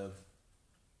 like a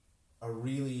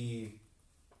really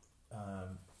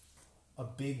a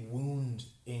big wound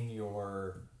in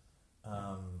your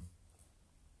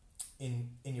in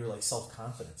your like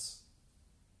self-confidence.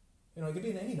 You know, it could be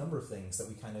in any number of things that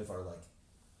we kind of are like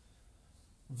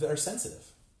that are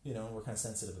sensitive. You know, we're kind of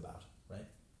sensitive about, right?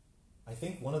 I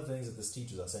think one of the things that this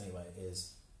teaches us anyway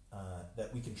is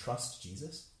that we can trust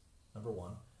Jesus, number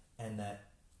one, and that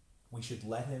we should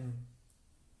let him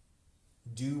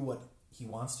do what he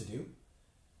wants to do,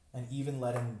 and even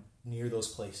let him near those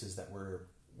places that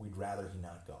we'd rather he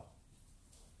not go.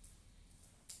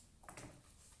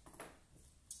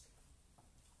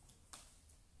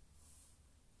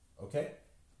 Okay?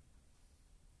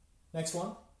 Next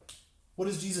one. What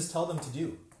does Jesus tell them to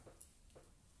do?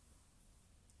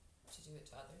 To do it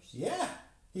to others. Yeah.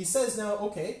 He says now,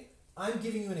 okay, I'm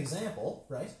giving you an example,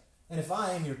 right? And if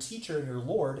I am your teacher and your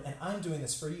Lord, and I'm doing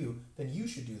this for you, then you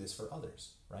should do this for others,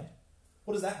 right?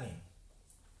 What does that mean?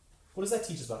 What does that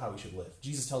teach us about how we should live?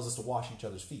 Jesus tells us to wash each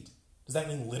other's feet. Does that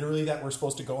mean literally that we're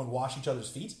supposed to go and wash each other's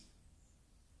feet?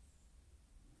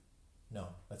 No,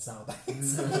 that's not what that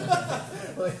means.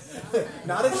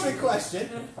 Not a trick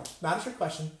question. Not a trick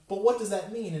question. But what does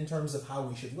that mean in terms of how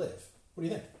we should live? What do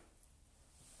you think?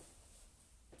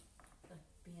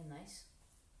 Being nice.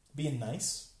 Being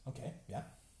nice? Okay, yeah.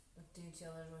 Do to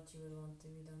others what you would want to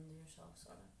be done to yourself,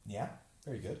 sort of. Yeah,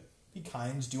 very good. Be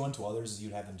kind, do unto others as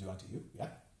you'd have them do unto you. Yeah,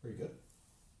 very good.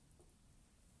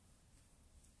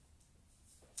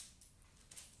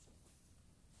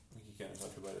 I think you kind of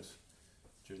talked about it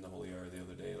during the Holy Hour the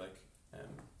other day, like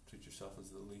treat yourself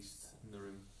as the least in the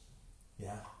room.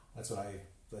 Yeah, that's what I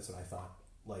thought.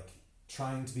 Like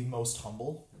trying to be most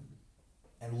humble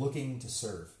and looking to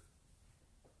serve.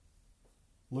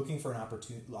 Looking for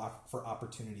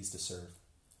opportunities to serve.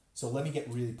 So let me get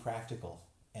really practical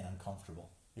and uncomfortable.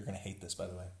 You're going to hate this, by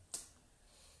the way.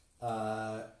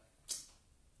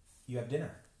 You have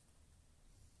dinner.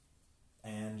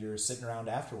 And you're sitting around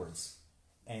afterwards.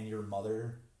 And your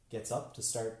mother gets up to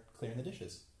start clearing the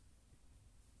dishes.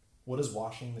 What does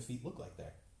washing the feet look like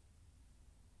there?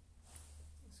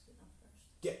 That's good enough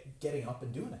first. Getting up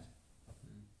and doing it.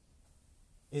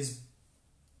 Is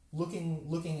looking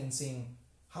and seeing,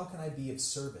 how can I be of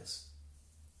service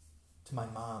to my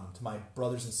mom, to my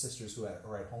brothers and sisters who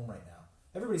are at home right now?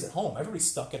 Everybody's at home. Everybody's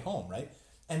stuck at home, right?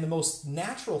 And the most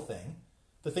natural thing,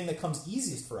 the thing that comes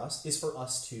easiest for us, is for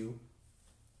us to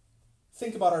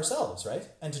think about ourselves, right?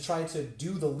 And to try to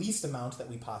do the least amount that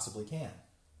we possibly can.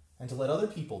 And to let other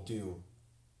people do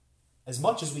as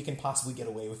much as we can possibly get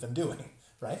away with them doing,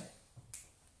 right?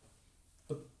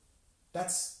 But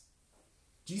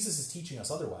Jesus is teaching us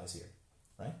otherwise here,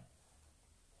 right?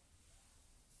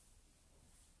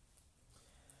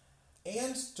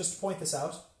 And just to point this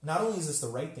out, not only is this the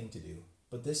right thing to do,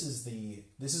 but this is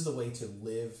the way to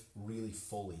live really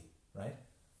fully, right?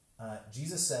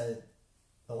 Jesus said,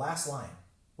 the last line.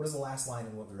 What is the last line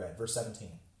in what we read? Verse 17.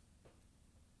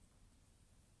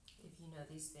 If you know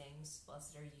these things,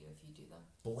 blessed are you if you do them.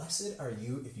 Blessed are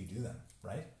you if you do them,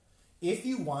 right? if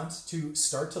you want to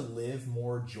start to live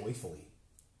more joyfully,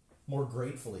 more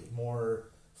gratefully,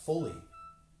 more fully,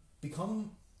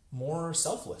 become more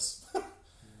selfless.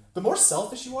 The more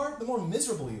selfish you are, the more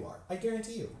miserable you are. I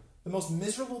guarantee you. The most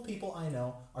miserable people I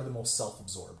know are the most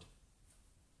self-absorbed.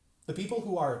 The people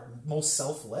who are most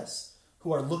selfless,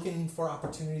 who are looking for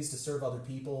opportunities to serve other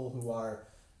people,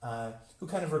 who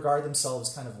kind of regard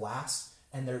themselves kind of last,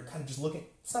 and they're kind of just looking.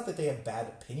 It's not that they have bad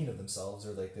opinion of themselves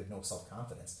or like they have no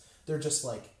self-confidence. They're just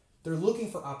like they're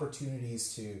looking for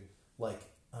opportunities to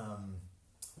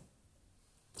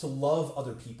to love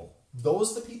other people.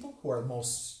 Those are the people who are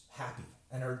most happy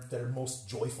and that are most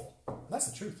joyful. And that's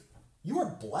the truth. You are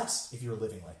blessed if you're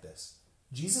living like this.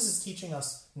 Jesus is teaching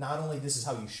us not only this is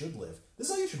how you should live, this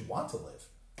is how you should want to live.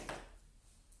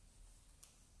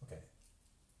 Okay.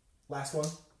 Last one.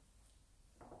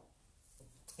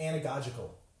 Anagogical.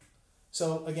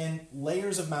 So again,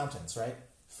 layers of mountains, right?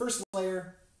 First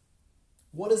layer,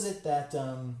 what is it that,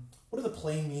 what are the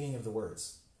plain meaning of the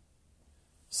words?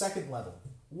 Second level,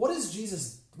 what does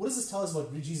this tell us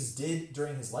about what Jesus did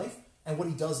during his life and what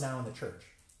he does now in the church?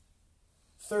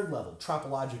 Third level,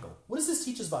 tropological. What does this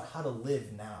teach us about how to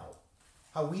live now?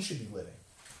 How we should be living?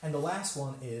 And the last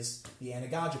one is the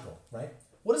anagogical, right?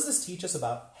 What does this teach us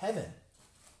about heaven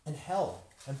and hell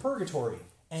and purgatory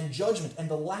and judgment and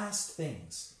the last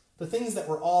things? The things that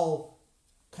we're all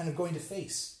kind of going to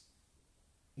face,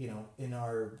 in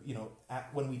our,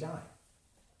 when we die.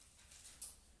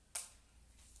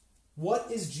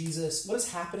 What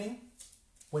is happening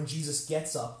when Jesus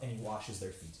gets up and he washes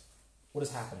their feet? What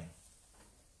is happening?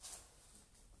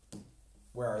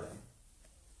 Where are they?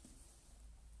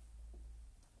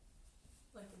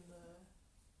 Like in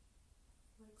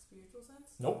the spiritual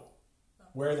sense? Nope. Oh.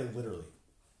 Where are they literally?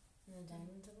 In the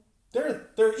dining table?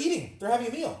 They're eating. They're having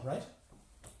a meal, right?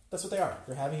 That's what they are.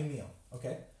 They're having a meal,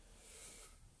 okay?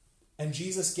 And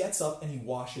Jesus gets up and he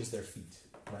washes their feet,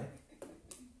 right?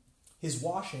 His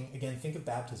washing, again, think of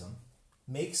baptism,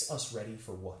 makes us ready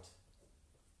for what?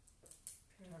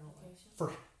 Eternal life.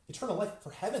 For eternal life,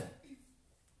 for heaven.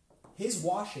 His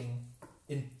washing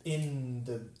in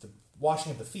the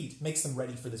washing of the feet makes them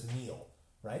ready for this meal,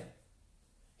 right?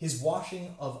 His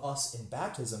washing of us in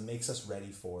baptism makes us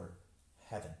ready for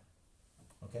heaven.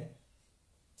 Okay?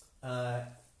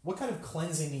 What kind of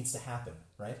cleansing needs to happen,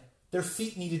 right? Their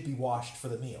feet needed to be washed for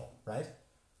the meal, right?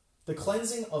 The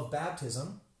cleansing of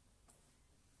baptism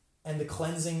and the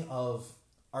cleansing of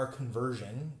our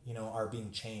conversion, our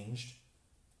being changed,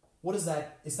 what is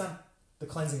that? It's not the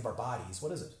cleansing of our bodies.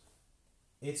 What is it?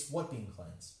 It's what being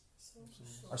cleansed?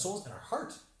 Our souls and our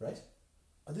heart, right?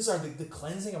 These are the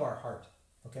cleansing of our heart,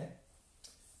 okay?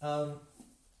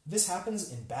 This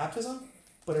happens in baptism,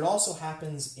 but it also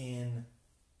happens in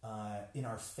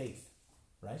our faith,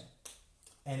 right?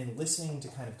 And in listening to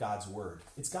kind of God's word.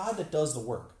 It's God that does the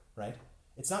work, right?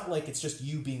 It's not like it's just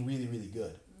you being really, really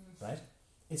good, right?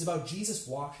 It's about Jesus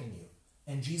washing you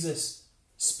and Jesus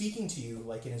speaking to you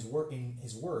like in his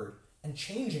word and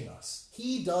changing us.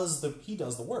 He does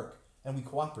the work and we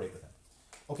cooperate with him.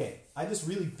 Okay, I have this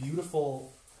really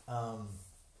beautiful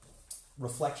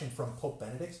reflection from Pope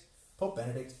Benedict. Pope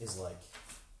Benedict is like,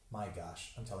 my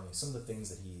gosh, I'm telling you, some of the things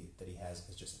that he has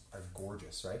are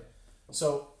gorgeous, right?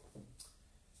 So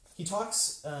he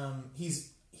talks.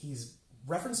 He's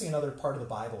referencing another part of the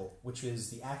Bible, which is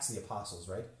the Acts of the Apostles,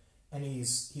 right? And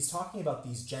he's talking about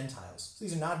these Gentiles. So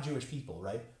these are not Jewish people,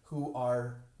 right? Who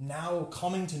are now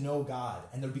coming to know God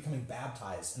and they're becoming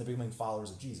baptized and they're becoming followers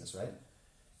of Jesus, right?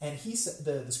 And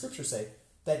the scriptures say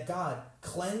that God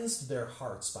cleansed their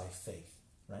hearts by faith,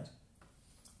 right?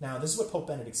 Now, this is what Pope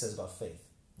Benedict says about faith,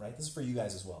 right? This is for you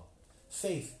guys as well.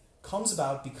 Faith comes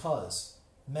about because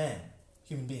men,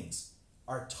 human beings,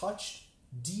 are touched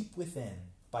deep within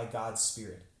by God's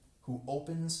Spirit, who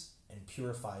opens and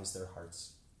purifies their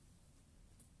hearts.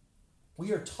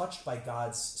 We are touched by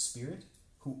God's Spirit,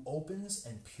 who opens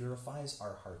and purifies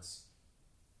our hearts.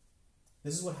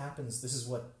 This is what happens. This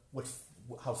is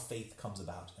how faith comes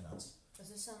about in us. Is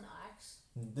this in Acts?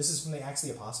 This is from the Acts of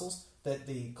the Apostles, that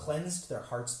they cleansed their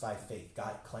hearts by faith.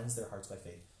 God cleansed their hearts by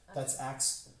faith. That's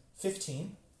Acts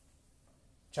 15,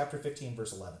 chapter 15,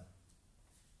 verse 11.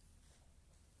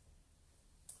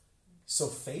 So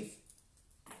faith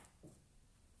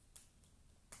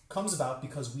comes about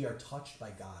because we are touched by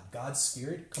God. God's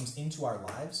Spirit comes into our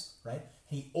lives, right?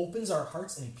 And he opens our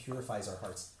hearts and he purifies our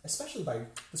hearts, especially by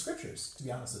the Scriptures, to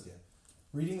be honest with you.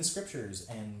 Reading the Scriptures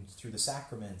and through the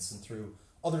sacraments and through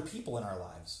other people in our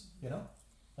lives,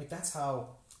 Like that's how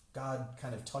God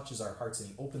kind of touches our hearts and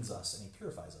he opens us and he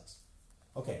purifies us.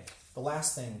 Okay, the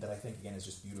last thing that I think, again, is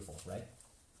just beautiful, right?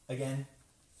 Again,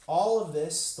 all of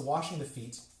this, the washing of the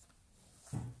feet,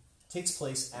 takes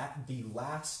place at the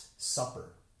Last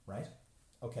Supper, right?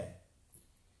 Okay.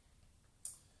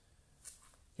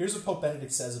 Here's what Pope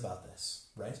Benedict says about this,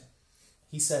 right?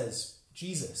 He says,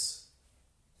 Jesus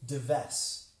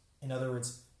divests. In other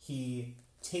words, he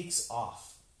takes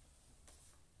off.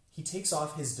 He takes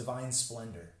off his divine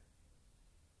splendor.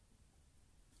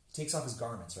 He takes off his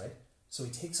garments, right? So he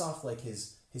takes off like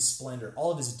his splendor,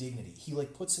 all of his dignity. He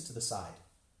like puts it to the side.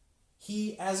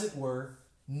 He, as it were,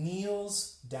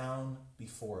 kneels down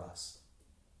before us.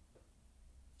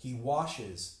 He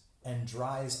washes and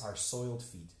dries our soiled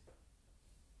feet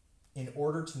in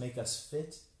order to make us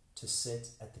fit to sit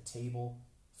at the table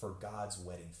for God's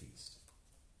wedding feast.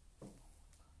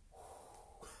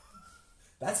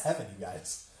 That's heaven, you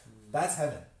guys. That's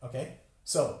heaven, okay?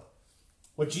 So,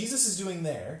 what Jesus is doing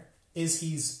there is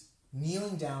he's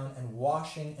kneeling down and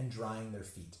washing and drying their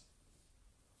feet.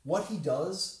 What he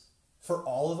does for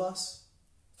all of us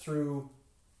through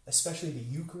especially the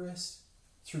Eucharist,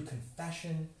 through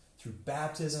confession, through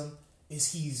baptism,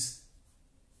 is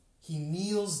he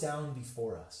kneels down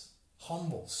before us,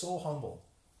 humble, so humble,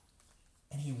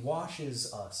 and he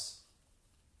washes us,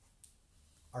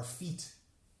 our feet,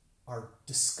 our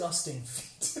disgusting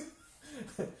feet,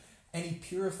 and he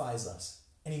purifies us,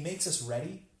 and he makes us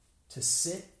ready to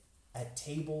sit at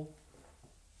table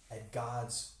at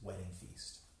God's wedding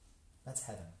feast. That's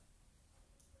heaven.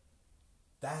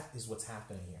 That is what's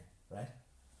happening here, right?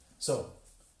 So,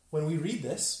 when we read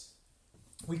this,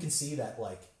 we can see that,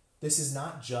 like, this is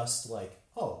not just like,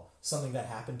 oh, something that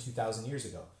happened 2,000 years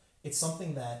ago. It's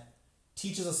something that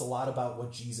teaches us a lot about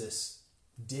what Jesus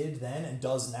did then and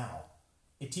does now.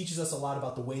 It teaches us a lot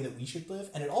about the way that we should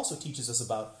live, and it also teaches us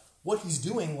about what he's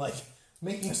doing, like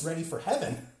making us ready for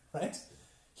heaven, right?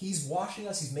 He's washing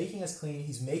us, he's making us clean,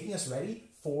 he's making us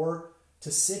ready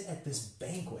to sit at this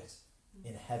banquet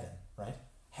in heaven, right?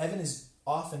 Heaven is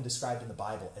often described in the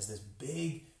Bible as this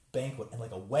big banquet and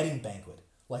like a wedding banquet,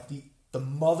 like the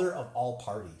mother of all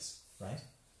parties, right?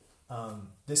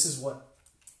 This is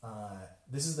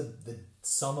the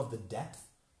sum of the depth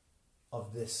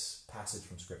of this passage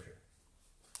from Scripture.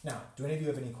 Now, do any of you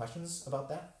have any questions about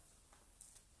that?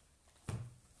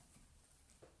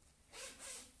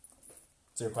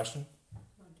 Is there a question?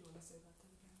 Do you want to say that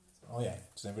again? Oh yeah.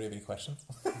 Does anybody have any questions?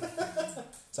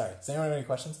 Sorry. Does anyone have any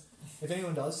questions? If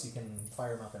anyone does, you can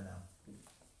fire them out there now.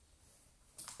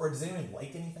 Or does anyone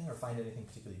like anything or find anything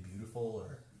particularly beautiful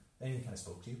or anything kind of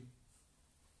spoke to you?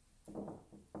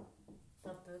 The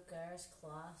book is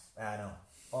class. I know.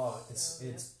 Oh,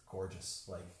 it's gorgeous.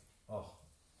 Like, oh,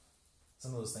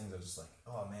 some of those things are just like,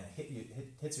 oh man,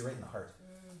 hits you right in the heart.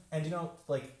 And you know,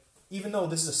 like, even though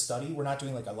this is a study, we're not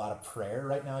doing like a lot of prayer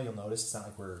right now. You'll notice it's not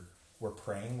like we're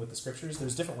praying with the scriptures.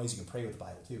 There's different ways you can pray with the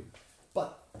Bible too.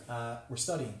 But we're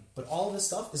studying. But all this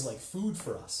stuff is like food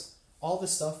for us. All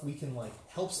this stuff we can like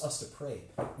helps us to pray.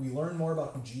 We learn more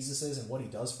about who Jesus is and what he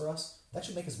does for us. That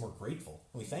should make us more grateful.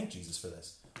 And we thank Jesus for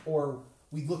this. Or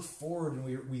we look forward and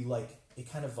we like, it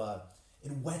kind of, it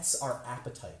whets our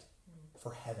appetite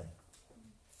for heaven.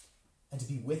 And to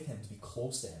be with him, to be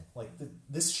close to him. Like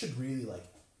this should really like,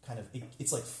 kind of,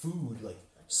 it's like food, like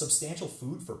substantial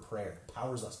food for prayer. It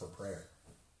powers us for prayer.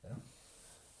 You know?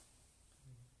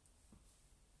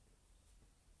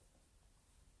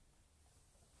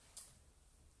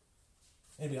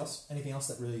 Anybody else? Anything else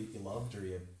that really you loved or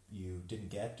you didn't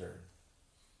get or?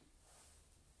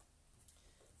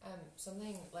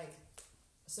 Something like,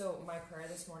 so my prayer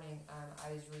this morning,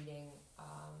 I was reading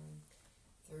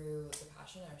through the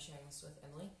Passion. I was sharing this with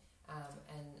Emily,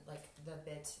 and like the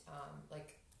bit,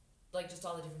 like just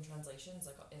all the different translations,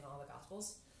 like in all the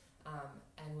Gospels,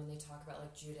 and when they talk about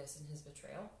like Judas and his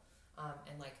betrayal,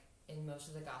 and like in most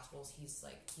of the Gospels,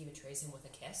 he betrays him with a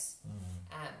kiss,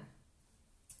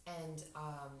 and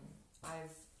I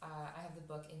have the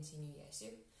book Insigne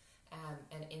Jesu,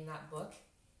 and in that book,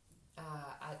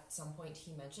 at some point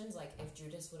he mentions like if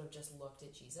Judas would have just looked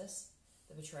at Jesus,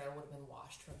 the betrayal would have been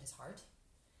washed from his heart,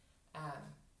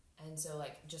 and so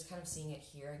like just kind of seeing it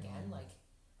here again,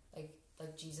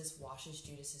 like Jesus washes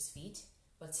Judas's feet,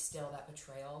 but still that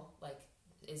betrayal like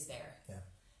is there,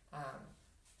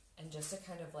 and just to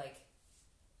kind of like,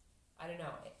 I don't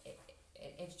know,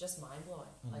 it's just mind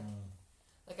blowing,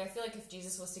 like I feel like if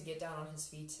Jesus was to get down on his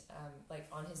feet, like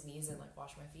on his knees and like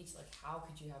wash my feet, like how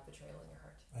could you have betrayal in your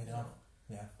heart? I know.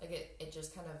 Yeah. Like it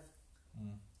just kind of,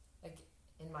 like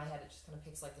in my head, it just kind of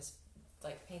picks like this,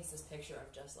 like paints this picture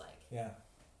of just like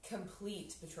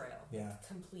complete betrayal. Yeah.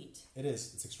 Complete. It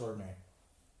is. It's extraordinary.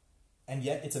 And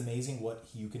yet it's amazing what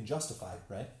you can justify,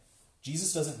 right?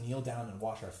 Jesus doesn't kneel down and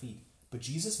wash our feet, but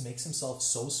Jesus makes himself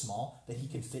so small that he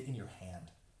can fit in your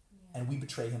hand. Yeah. And we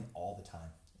betray him all the time.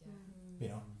 Yeah. You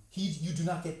know, you do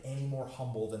not get any more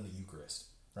humble than the Eucharist,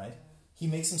 right? He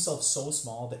makes himself so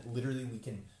small that literally we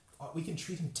can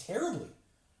treat him terribly,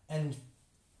 and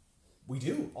we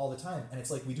do all the time. And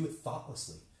it's like we do it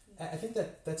thoughtlessly. I think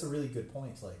that's a really good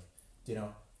point. Like, you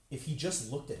know, if he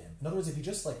just looked at him, in other words, if he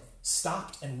just like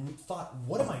stopped and thought,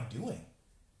 "What am I doing?"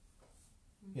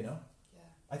 You know,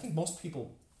 I think most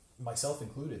people, myself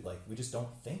included, like we just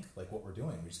don't think like what we're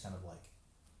doing. We just kind of like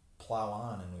plow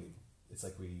on, and it's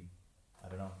like I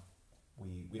don't know,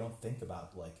 we don't think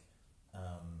about like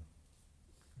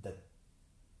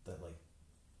that like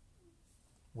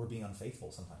we're being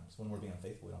unfaithful sometimes. When we're being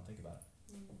unfaithful, we don't think about it.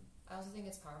 I also think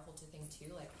it's powerful to think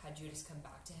too, like had Judas come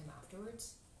back to him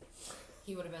afterwards,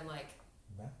 he would have been like,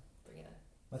 bring it in.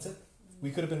 That's it.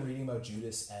 We could have been reading about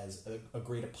Judas as a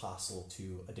great apostle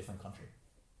to a different country.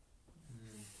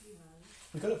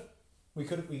 We could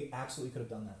have. We absolutely could have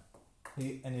done that.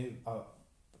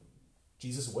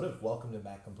 Jesus would have welcomed him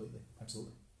back completely.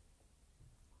 Absolutely.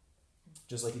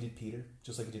 Just like he did Peter,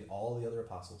 just like he did all the other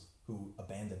apostles who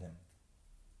abandoned him.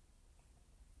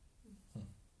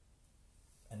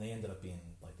 And they ended up being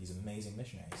like these amazing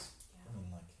missionaries. Yeah. I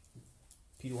mean, like,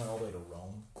 Peter went all the way to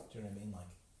Rome. Do you know what I mean? Like,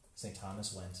 St.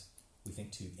 Thomas went, we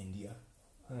think, to India.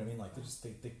 You know what I mean? Like,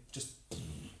 they just,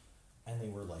 and they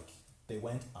were like, they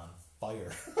went on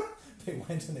fire. They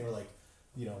went and they were like,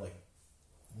 you know, like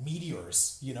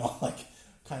meteors, you know, like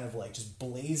kind of like just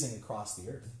blazing across the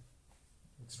earth.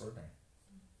 Extraordinary.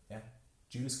 Yeah.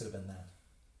 Judas could have been that.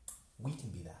 We can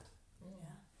be that.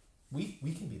 Yeah.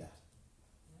 We can be that.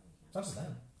 Not just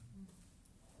them.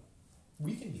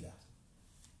 We can be that.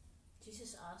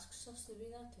 Jesus asks us to be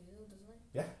that too, though, doesn't he?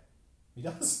 Yeah, he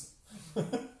does.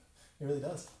 He really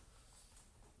does.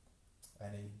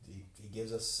 And he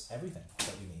gives us everything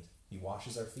that we need. He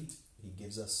washes our feet. He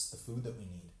gives us the food that we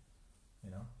need.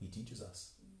 You know, he teaches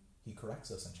us. He corrects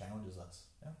us and challenges us.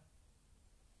 Yeah.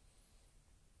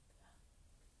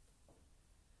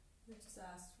 We just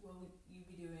asked, will you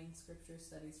be doing scripture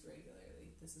studies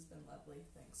regularly? This has been lovely.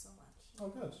 Thanks so much. Oh,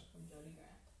 good. From Jody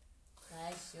Grant.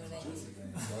 Thanks,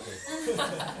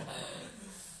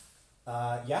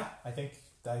 Yeah, I think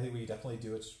we definitely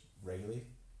do it regularly.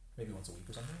 Maybe once a week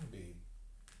or something would be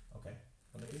okay.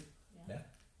 Wouldn't it be? Yeah.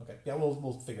 Okay. Yeah,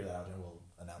 we'll figure that out and we'll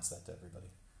announce that to everybody.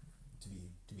 To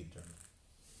be determined.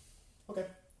 Okay.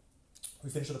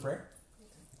 We finished with a prayer?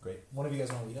 Great. One of you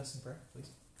guys want to lead us in prayer, please?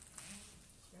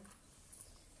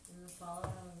 In the Father,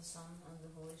 and the Son, and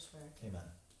the Holy Spirit. Amen.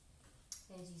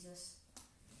 Hey Jesus,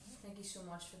 thank you so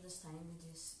much for this time to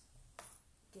just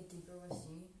get deeper with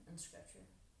you in Scripture.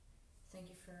 Thank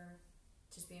you for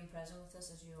just being present with us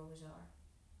as you always are.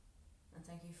 And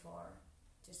thank you for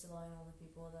just allowing all the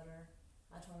people that are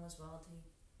at home as well to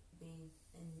be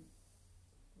in,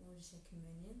 what would you say,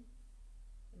 communion?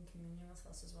 In communion with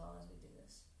us as well as we do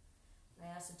this.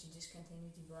 I ask that you just continue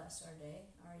to bless our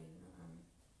day, our evening, and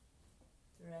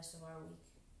the rest of our week.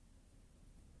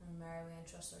 And Mary, we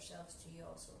entrust ourselves to you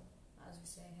also, as we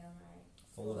say, Hail Mary,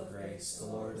 full of grace, the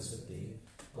Lord is with thee.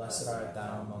 Blessed art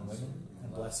thou among women,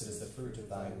 and blessed is the fruit of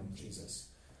thy womb, Jesus.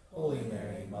 Holy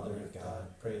Mary, Mother of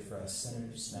God, pray for us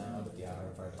sinners, now and at the hour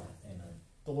of our death. Amen.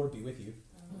 The Lord be with you.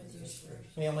 and with your spirit.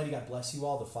 May Almighty God bless you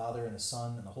all, the Father, and the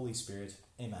Son, and the Holy Spirit.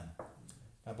 Amen.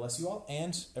 God bless you all,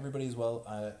 and everybody as well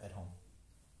at home.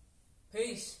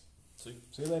 Peace. See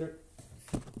you later.